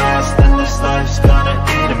like glass, then this life's gonna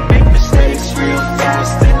eat 'em. Make mistakes real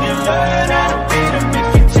fast, then you learn how to beat 'em. If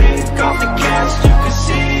you take off the gas, you can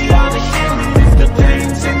see all the healing. If the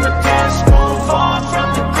pain's in the past, move on from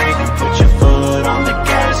the grave and put your foot on the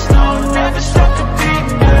gas. No, never stop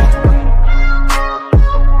competing, yeah.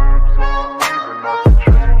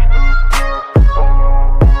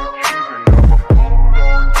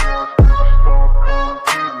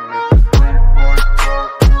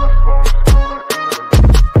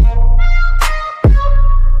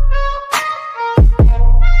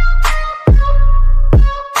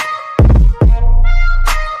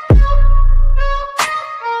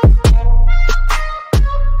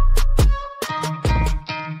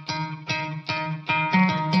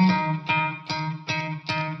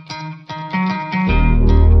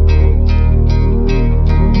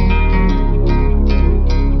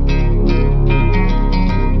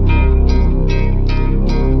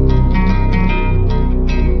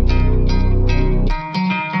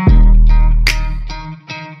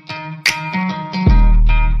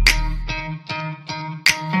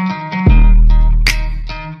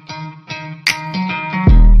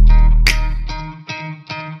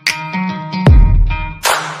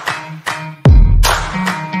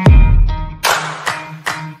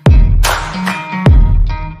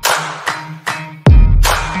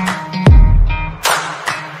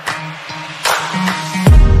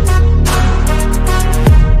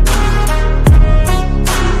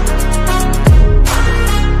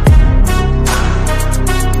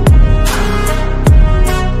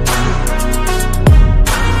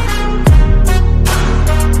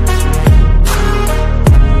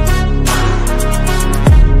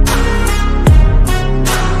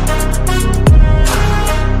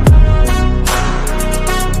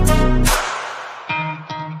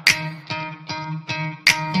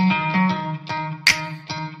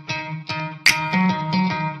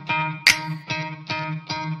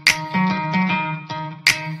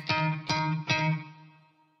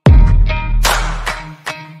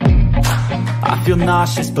 I feel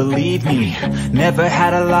nauseous, believe me. Never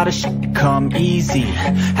had a lot of shit come easy.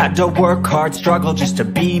 Had to work hard, struggle just to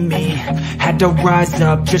be me. Had to rise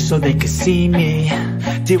up just so they could see me.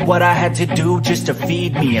 Did what I had to do just to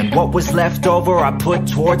feed me, and what was left over I put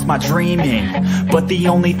towards my dreaming. But the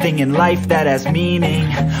only thing in life that has meaning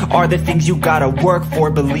are the things you gotta work for,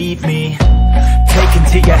 believe me. Take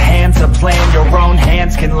into your hands a plan, your own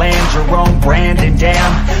hands can land your own brand. And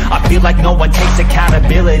damn, I feel like no one takes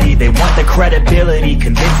accountability. They want the credibility,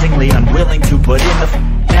 convincingly unwilling to put in the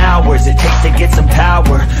hours it takes to get some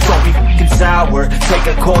power. Don't be looking sour. Take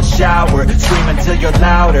a cold shower, scream until you're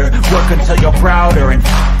louder, work until you're prouder, and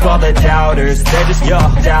f*** all the doubters, they're just your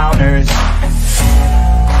downers.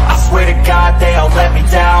 I swear to God they all let me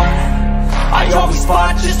down. I always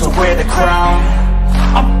fought just to wear the crown.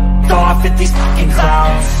 I'm f***ed off at these fucking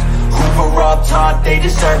clowns who were all taught they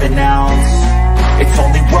deserve an ounce. It's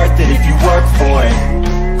only worth it if you work for it.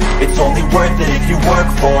 It's only worth it if you work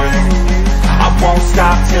for it. I won't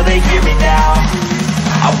stop till they hear me now.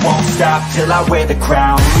 I won't stop till I wear the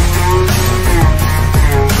crown.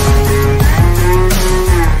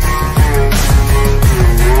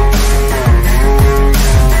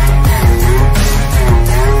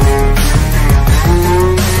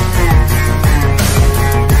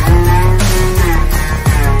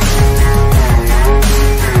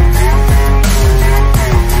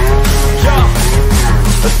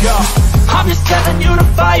 I'm just telling you to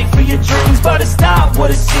fight for your dreams, but it's not what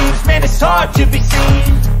it seems. Man, it's hard to be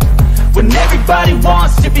seen when everybody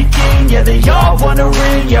wants to be king. Yeah, they all wanna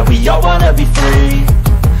ring, yeah, we all wanna be free.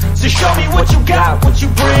 So show me what you got, what you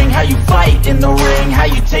bring, how you fight in the ring, how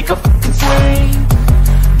you take a fucking swing.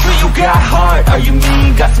 Do you got heart, are you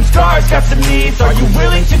mean? Got some scars, got some needs, are you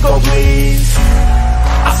willing to go bleed?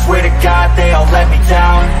 I swear to God they all let me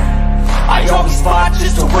down. I always fought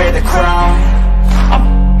just to wear the crown.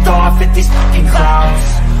 I'm off at these fucking clowns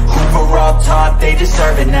who were all taught they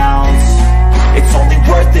deserve an ounce. It's only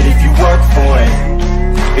worth it if you work for it.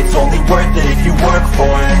 It's only worth it if you work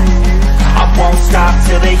for it. I won't stop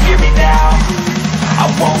till they hear me now. I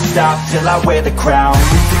won't stop till I wear the crown.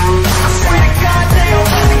 I swear to God they all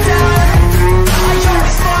let me down. I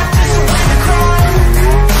always fought just to wear the crown.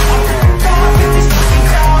 I'm off at these fucking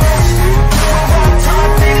clowns who were all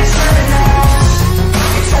taught they deserve an ounce.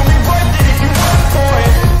 It's only worth it if you work for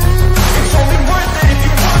it. It's only worth it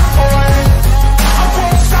if you work for it. I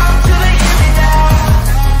won't stop till they hear me now.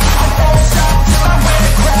 I won't stop till I wear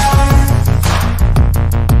the crown.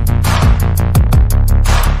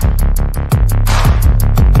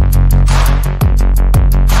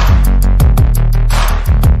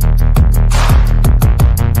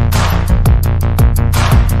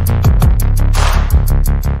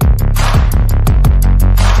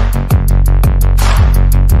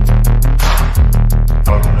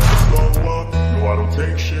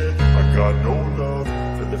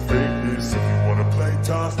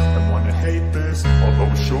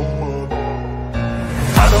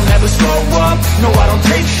 No, I don't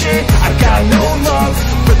take shit, I got no love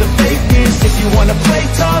for the fakeness. If you wanna play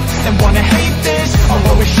tough and wanna hate this, I'll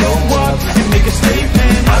always show up and make a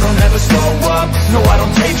statement. I don't ever slow up, no, I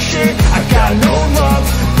don't take shit, I got no love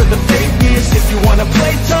for the fakeness. If you wanna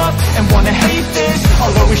play tough and wanna hate this,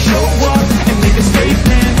 I'll always show up and make a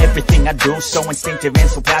statement. Everything I do so instinctive and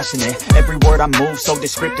so passionate. Every word I move so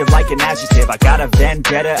descriptive like an adjective. I got a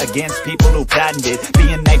vendetta against people who patented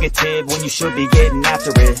being negative when you should be getting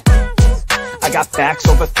after it. I got facts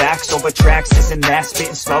over tracks, this and that.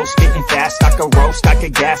 Spitting slow, spitting fast, I could roast, I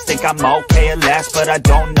could gas. Think I'm okay at last, but I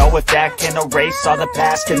don't know if that can erase all the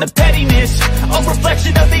past. And the pettiness, a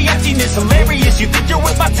reflection of the emptiness. Hilarious, you think you're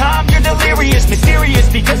worth my time, you're delirious. Mysterious,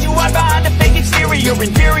 because you hide behind a fake exterior.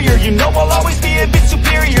 Inferior, you know I'll always be a bit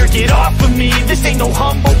superior. Get off of me, this ain't no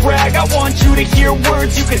humble brag. I want you to hear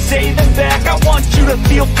words, you can say them back. I want you to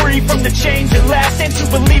feel free from the chains that last, and to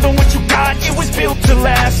believe in what you got, it was built to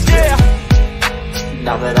last, yeah.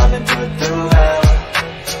 Now that I've been put through hell,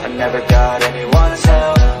 I never got anyone's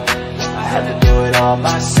help. I had to do it all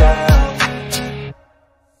myself.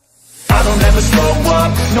 I don't ever slow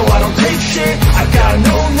up, no I don't take shit, I got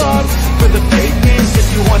no love for the fakeness. If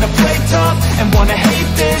you wanna play tough and wanna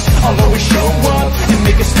hate this, I'll always show up and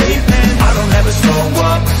make a statement. I don't ever slow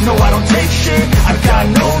up, no I don't take shit, I got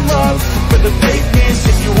no love for the fakeness.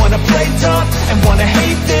 If you wanna play tough and wanna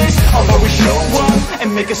hate this, I'll always show up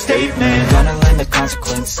and make a statement. Gonna learn the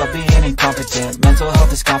consequence of being incompetent. Mental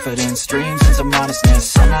health is confidence, dreams and some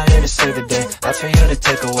honestness. I'm not here to save the day, that's for you to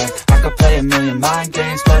take away. I could play a million mind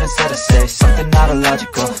games, but instead I say something not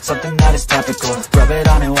illogical, something that is topical. Rub it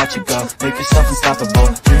on and watch it go, make yourself unstoppable.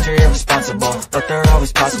 Dreams are irresponsible, but they're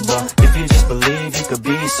always possible. If you just believe, you could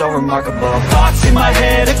be so remarkable. Thoughts in my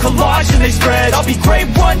head, a collage and they spread. I'll be great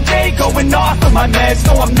one day, going off of my meds.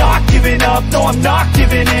 No, I'm not giving up, no, I'm not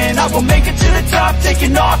giving in. I will make it to the top,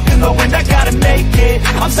 taking off in the wind. I gotta make it,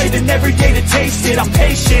 I'm saving every day to taste it. I'm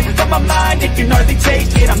patient, but my mind, it can hardly take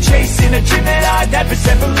it. I'm chasing a dream that I've had for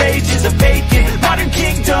several ages. A vacant, modern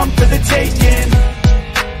kingdom for the taking.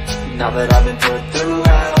 Now that I've been put through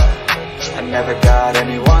hell, I never got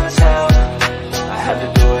anyone's help. I had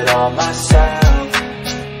to do it all myself.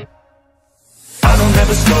 I don't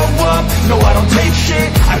ever slow up, no I don't take shit,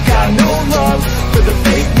 I got no love for the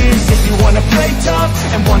fakeness. If you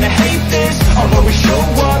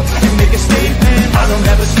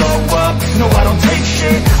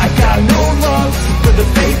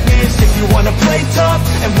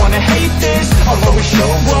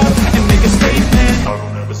show up and make a statement. I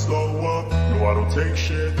don't ever slow up, no I don't take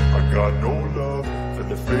shit. I got no love for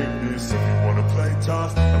the fakeness. If you wanna play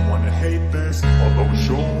tough and wanna hate this, I'll always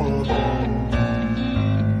show up.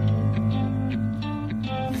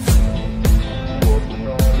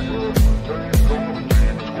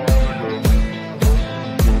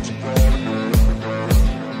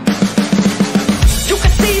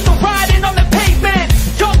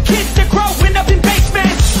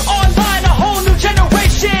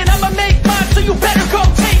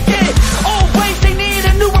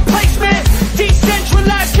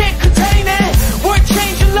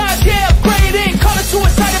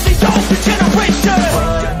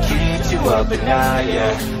 But now,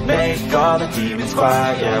 yeah, make all the demons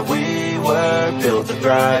quiet, yeah. We were built to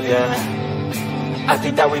thrive, yeah. I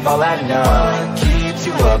think that we've all had enough. What keeps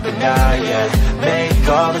you up at night, yeah. Make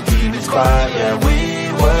all the demons quiet, yeah.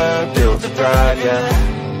 We were built to thrive, yeah.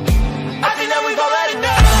 I think that we've all had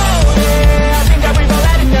enough. Yeah, I think that we've all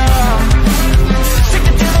had enough. Sick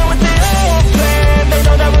of dealing with the old plan. They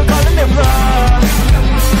know that we're calling it wrong.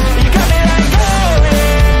 You got me like, oh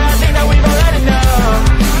yeah, I think that we've all had enough.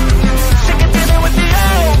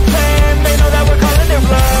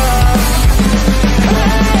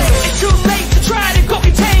 It's too late to try to go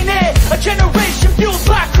contain it. A generation fueled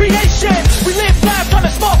by creation. We live lives on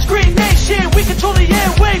a small screen nation. We control the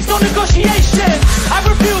airwaves, no negotiation. I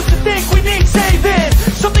refuse to think we need saving.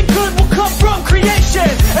 Something good will come from creation.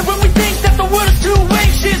 And when we think that the world is too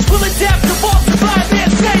anxious, we'll adapt, evolve, survive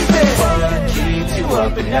and save it. What keeps you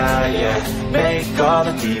up at night, yeah. Make all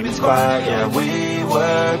the demons quiet, yeah. We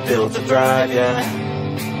were built to thrive, yeah.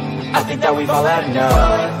 I think that we've all had enough.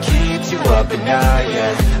 What keeps you up at night,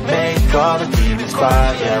 yeah. Make all the demons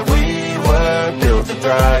quiet, yeah. We were built to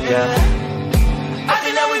thrive, yeah. I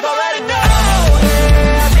think that we've all had enough.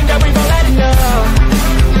 Yeah, I think that we've all had enough.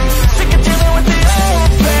 Sick of dealing with the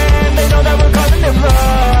old plan. They know that we're calling it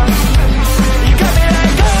wrong. You got me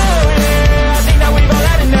like, oh yeah, I think that we've all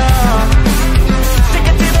had enough. Sick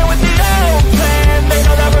of dealing with the old plan. They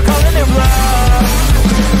know that we're calling it wrong.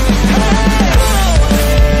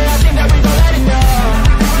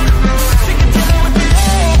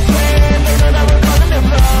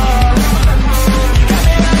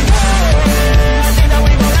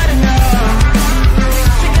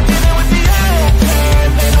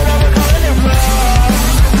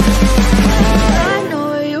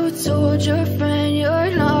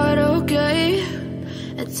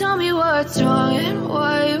 What's wrong and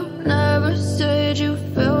why you never said you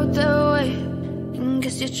felt that way? And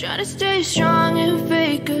guess you're trying to stay strong and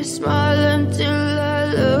fake a smile until I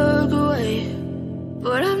look away.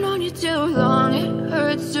 But I've known you too long, it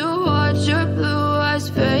hurts to watch your blue eyes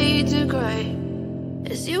fade to gray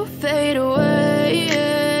as you fade away,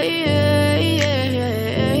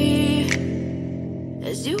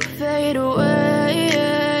 as you fade away.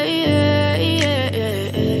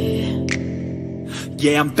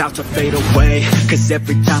 Yeah, I'm about to fade away, cause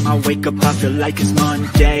every time I wake up I feel like it's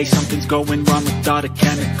Monday. Something's going wrong with all the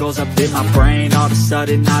chemicals up in my brain. All of a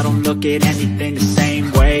sudden I don't look at anything the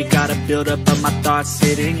same way. Got a build-up of my thoughts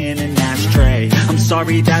sitting in an ashtray. I'm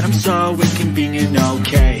sorry that I'm so inconvenient,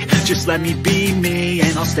 okay. Just let me be me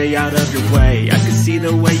and I'll stay out of your way. I can see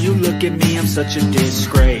the way you look at me, I'm such a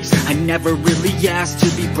disgrace. I never really asked to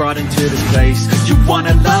be brought into this place. You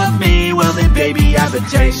wanna love me? Well then baby I have a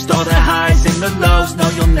taste. All the highs and the lows, no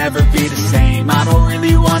you'll never be the same. I don't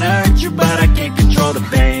really wanna hurt you but I can't control the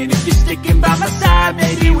pain. If you're sticking by my side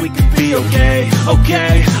maybe we could be okay.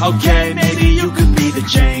 Okay, maybe you could be the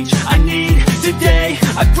change I need today.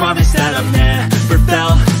 I promise that I've never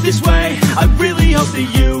felt this way. I really hope that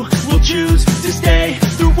you will choose to stay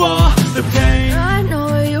through all the pain. I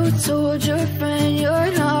know you told your friend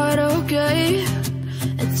you're not okay,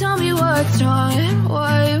 and tell me what's wrong and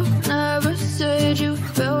why you never said you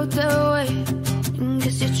felt that way. And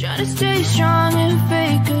guess you're trying to stay strong and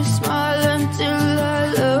fake a smile until I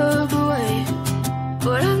look away.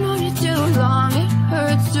 But I've known you too long, it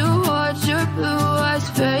hurts to watch your blue eyes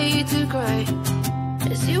fade to gray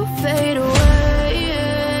as you fade away,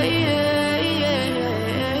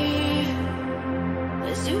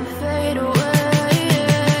 as you fade away,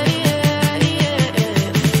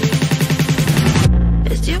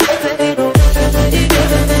 as you fade away.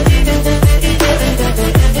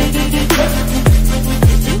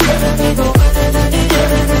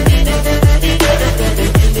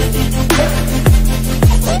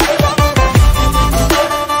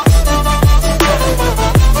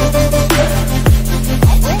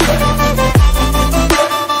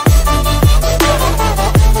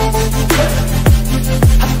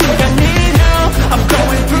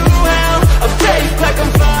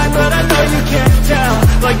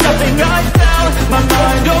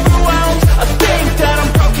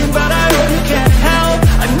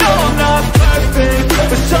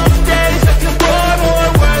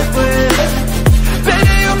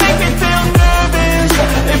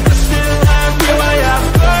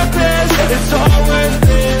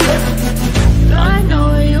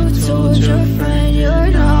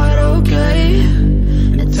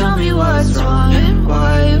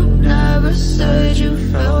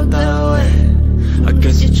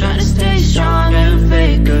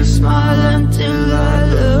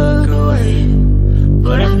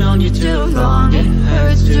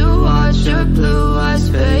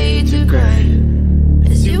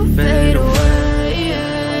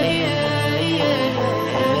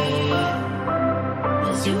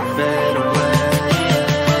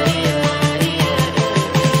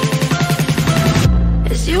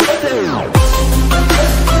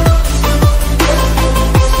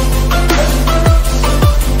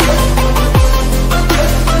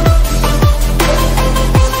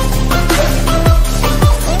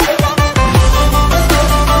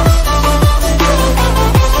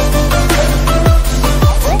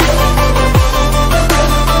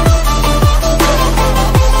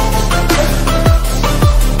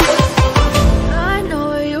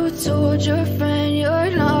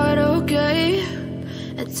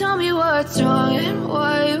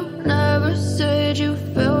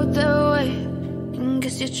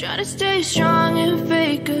 Guess you're trying to stay strong and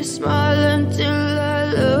fake a smile until I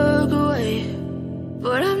look away.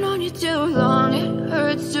 But I've known you too long, it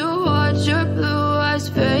hurts to watch your blue eyes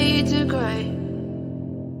fade to gray.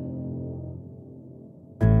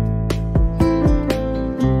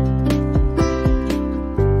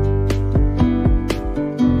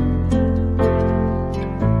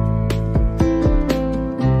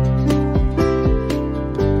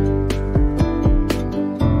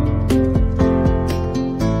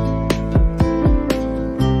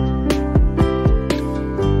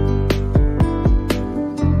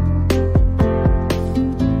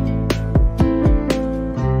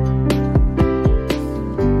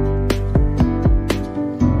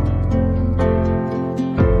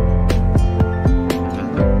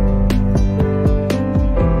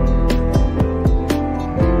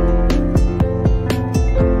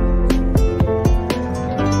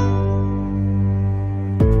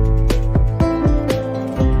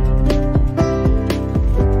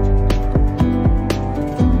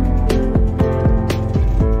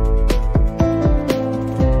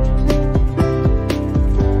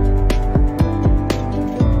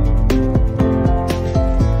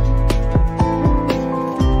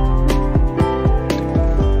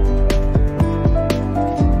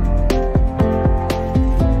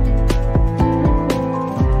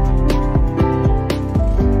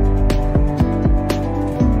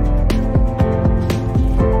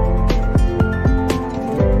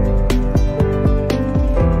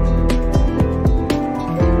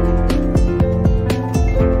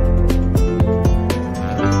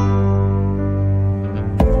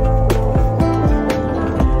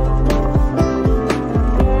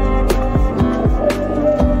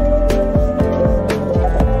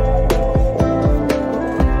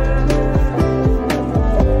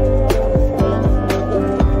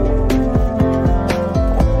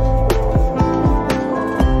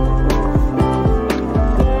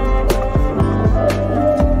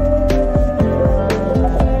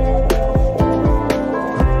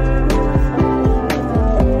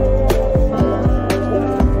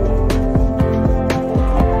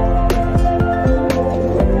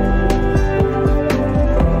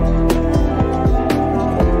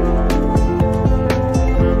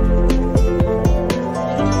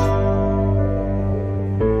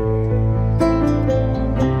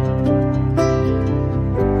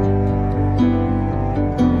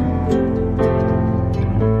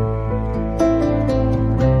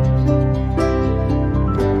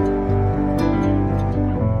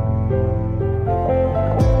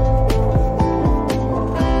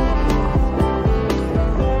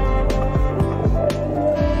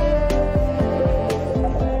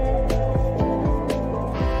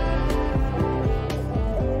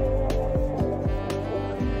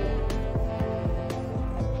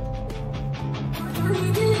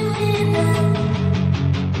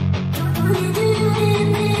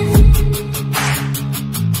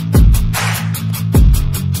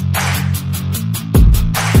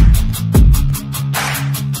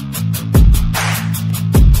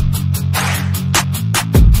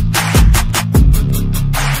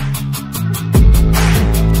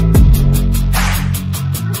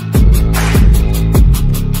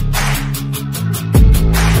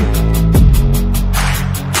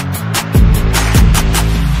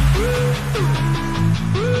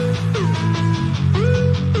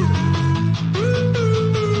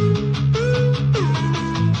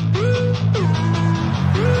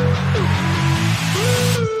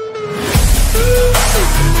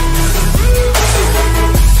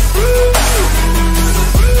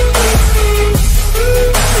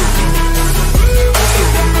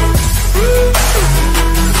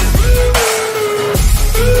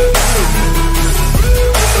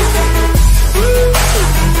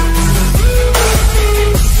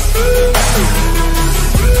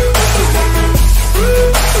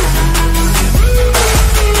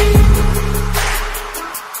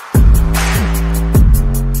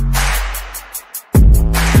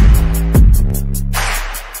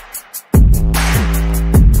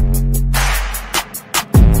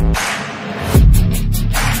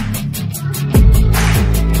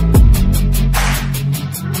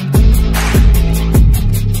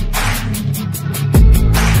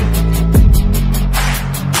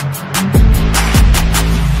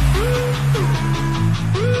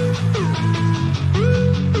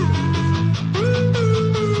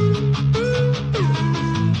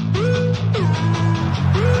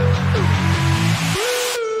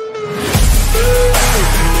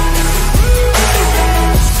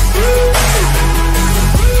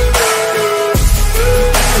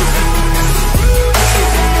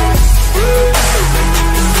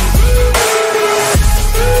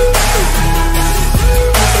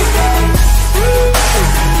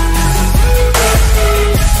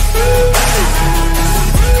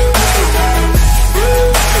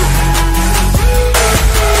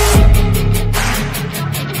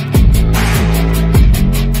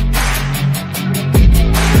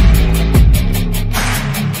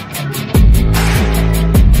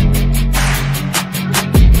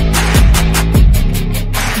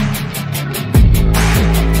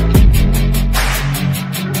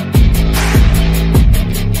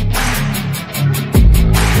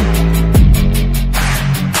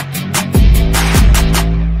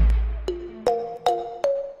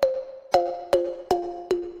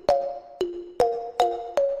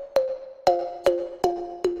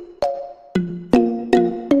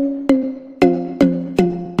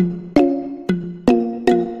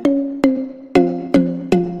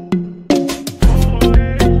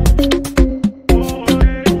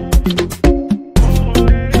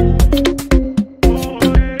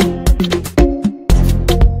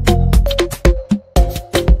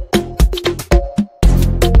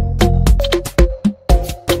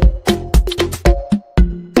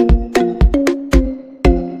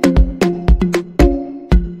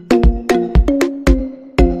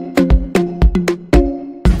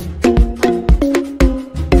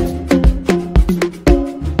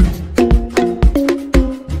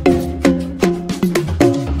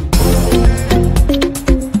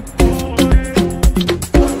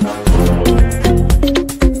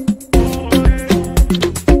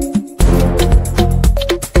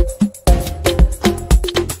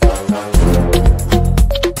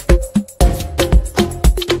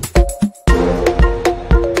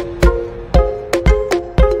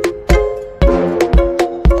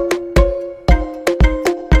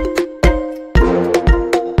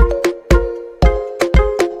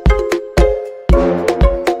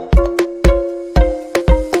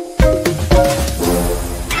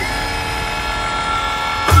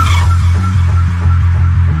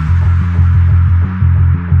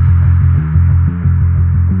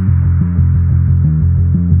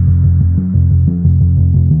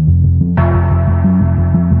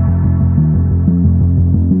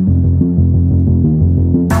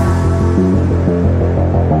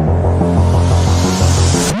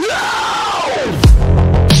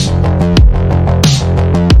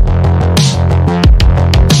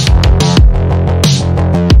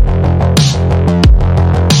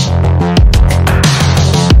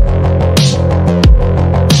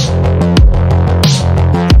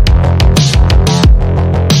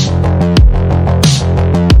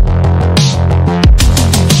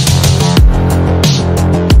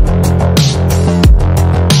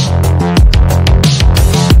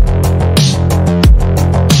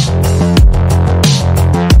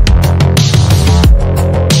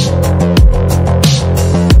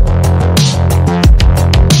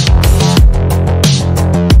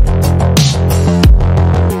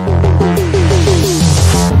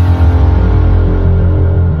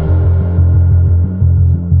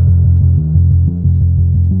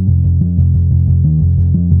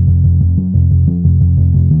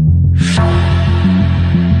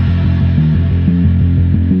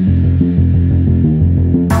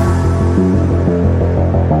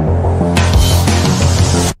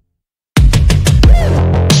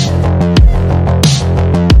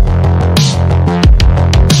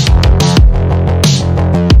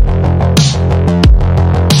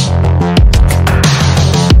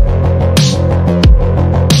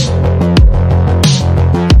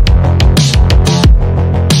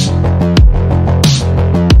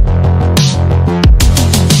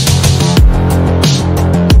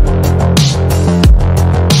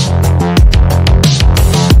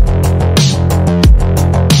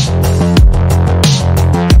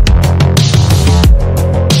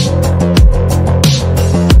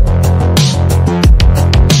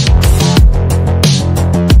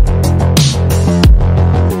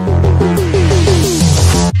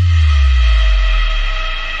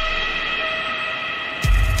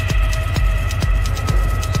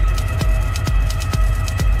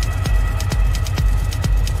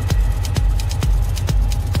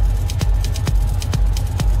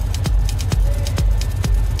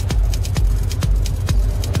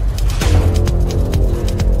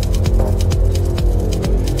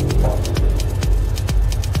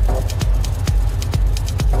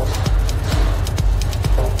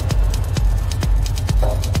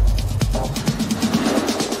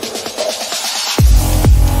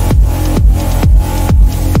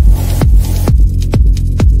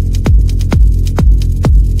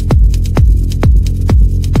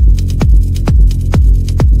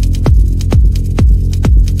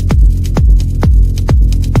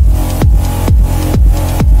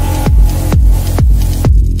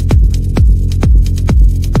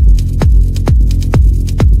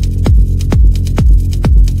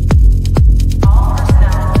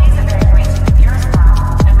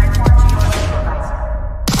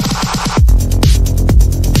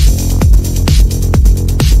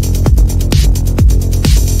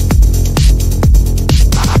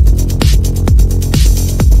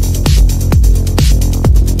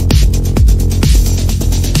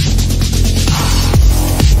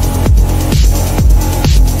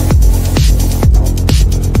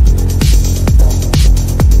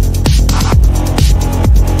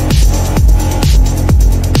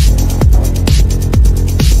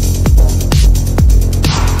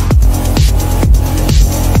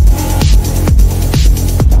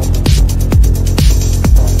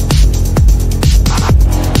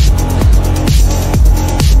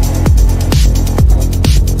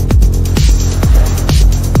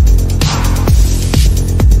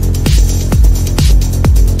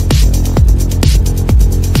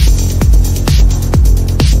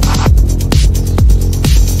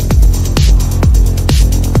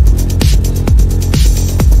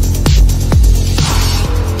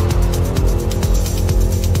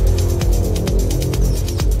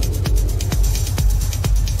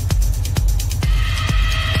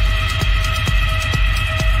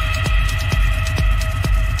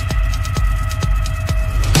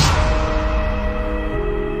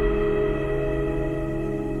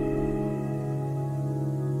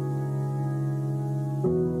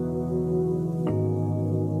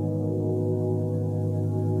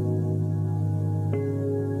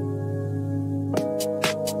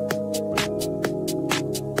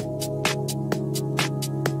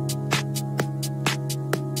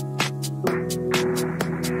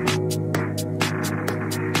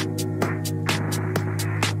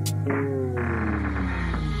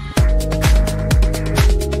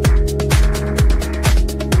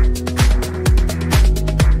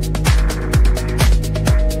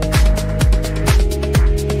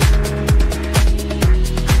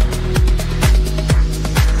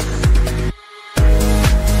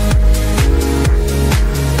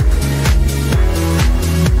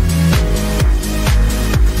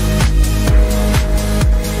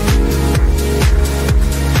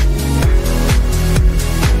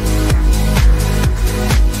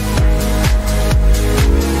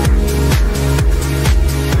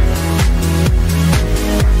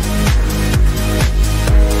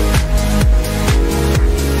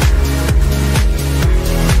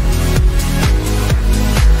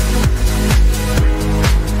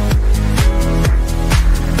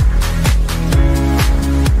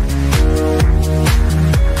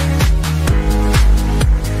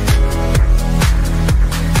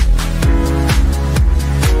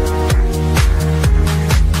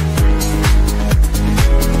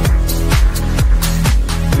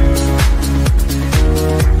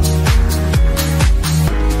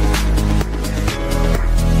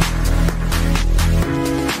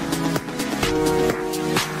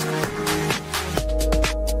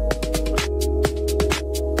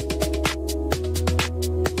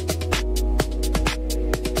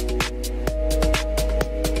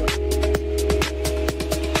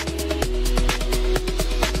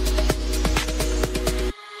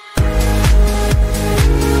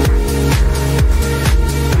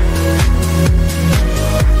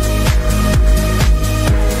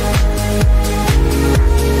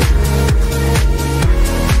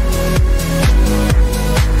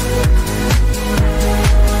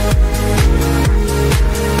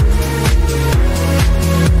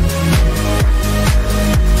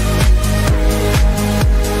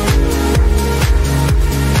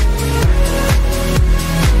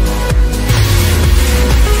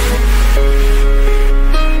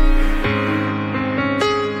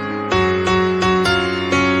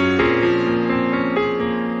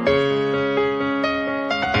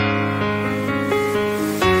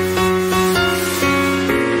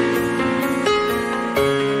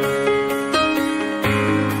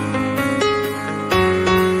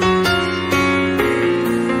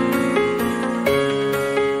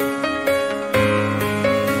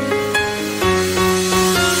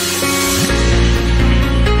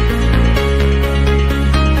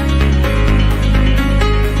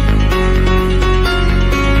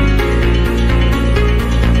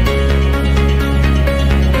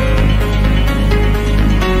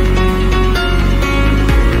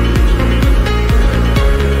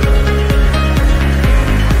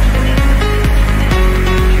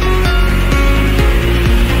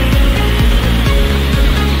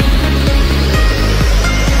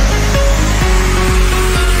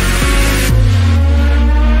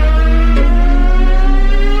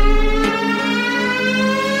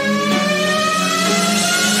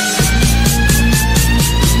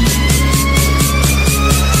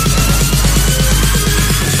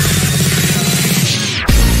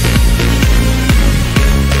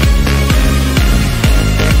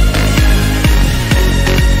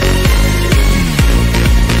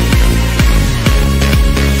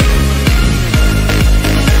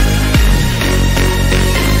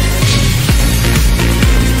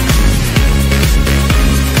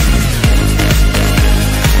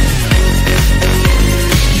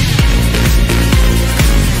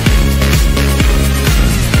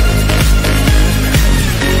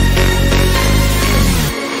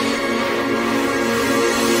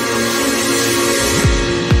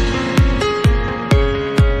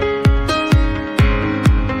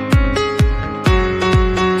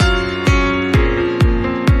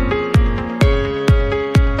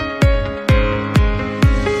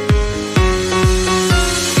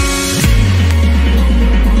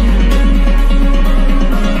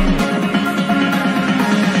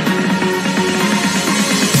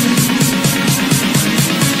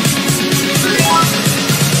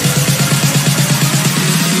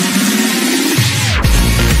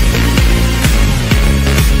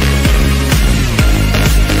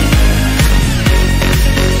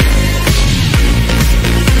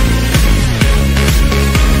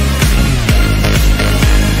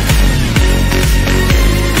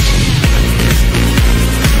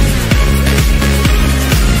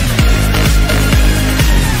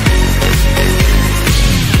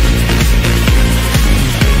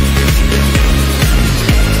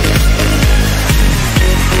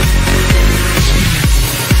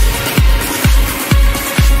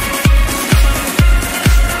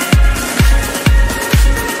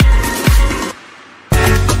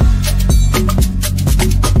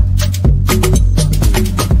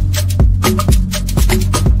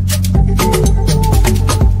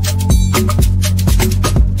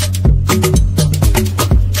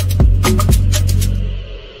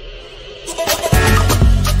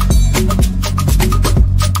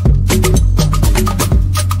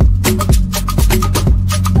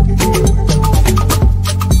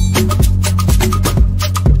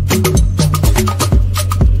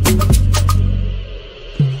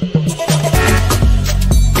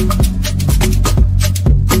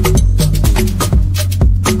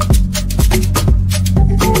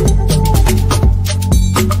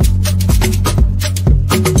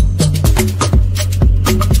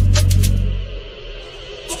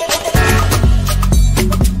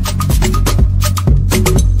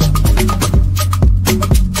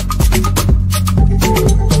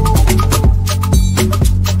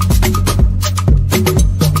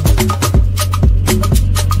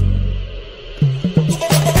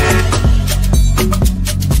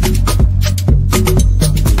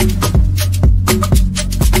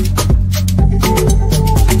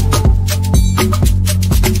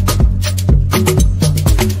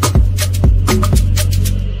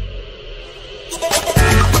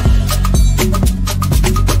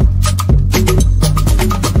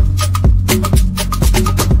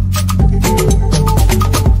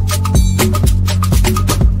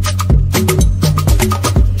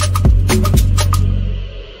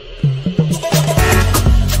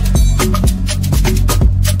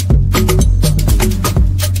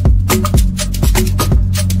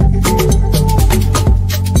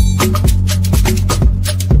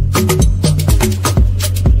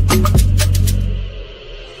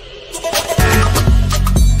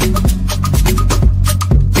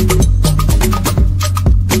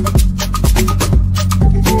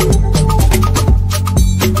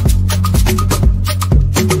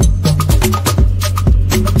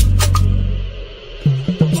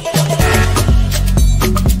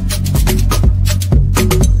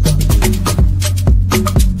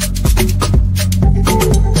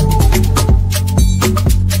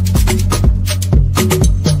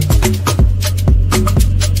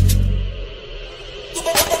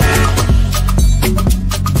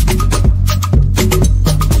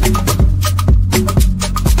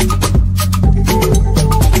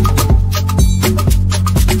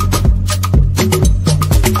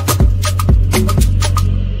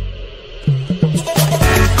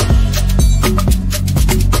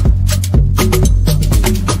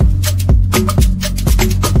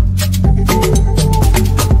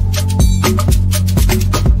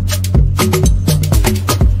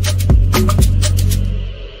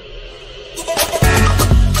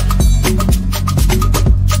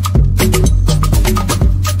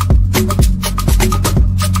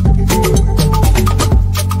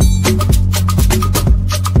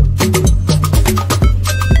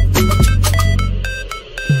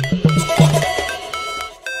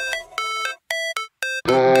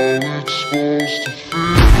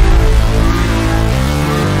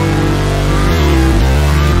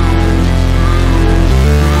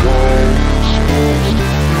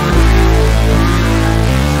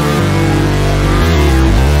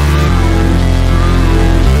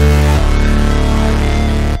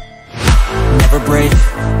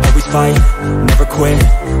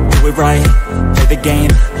 play the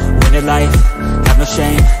game, win it life, have no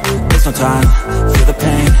shame, there's no time, feel the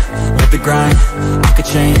pain, live the grind, I could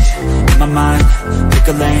change, in my mind, pick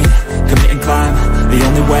a lane, commit and climb, the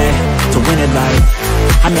only way to win it life.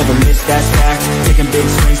 I never miss, that's fact, taking big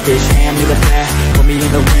swings, bitch, hand me the bat, put me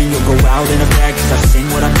in the ring, you'll go out in a bag, cause I sing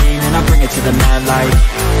what I mean and I bring it to the mad light.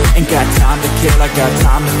 Ain't got time to kill, I got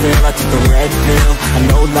time to feel, I took the red pill, I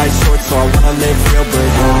know life's short so I wanna live real, but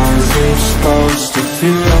how's it supposed to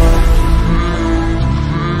feel?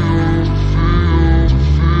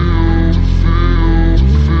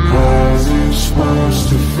 How's it supposed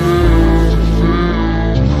to feel?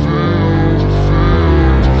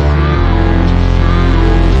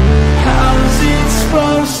 How's it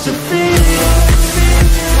supposed to feel?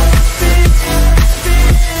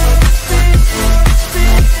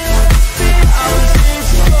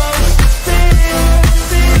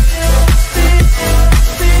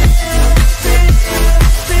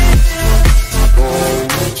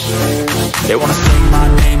 They wanna say my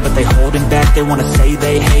name, but they holding back. They wanna say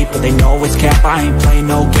they hate, but they know it's cap. I ain't play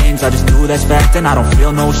no games, I just do that's fact. And I don't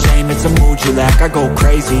feel no shame, it's a mood you lack. I go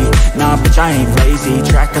crazy, nah bitch I ain't lazy.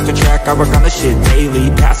 Track after track, I work on this shit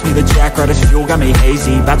daily. Pass me the jack, right as fuel, got me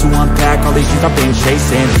hazy. About to unpack all these things I've been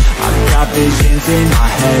chasing. I've got visions in my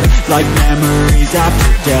head, like memories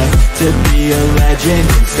after death. To be a legend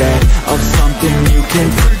instead of something you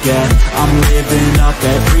can forget. I'm living up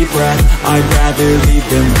every breath, I'd rather lead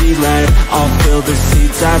than be led. I'll fill the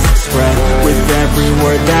seeds as I spread with every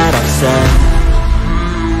word that I've said.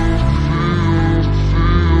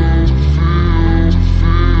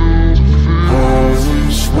 How's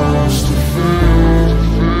it supposed to feel?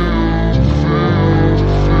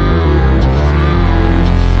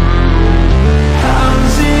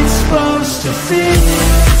 How's it supposed to feel?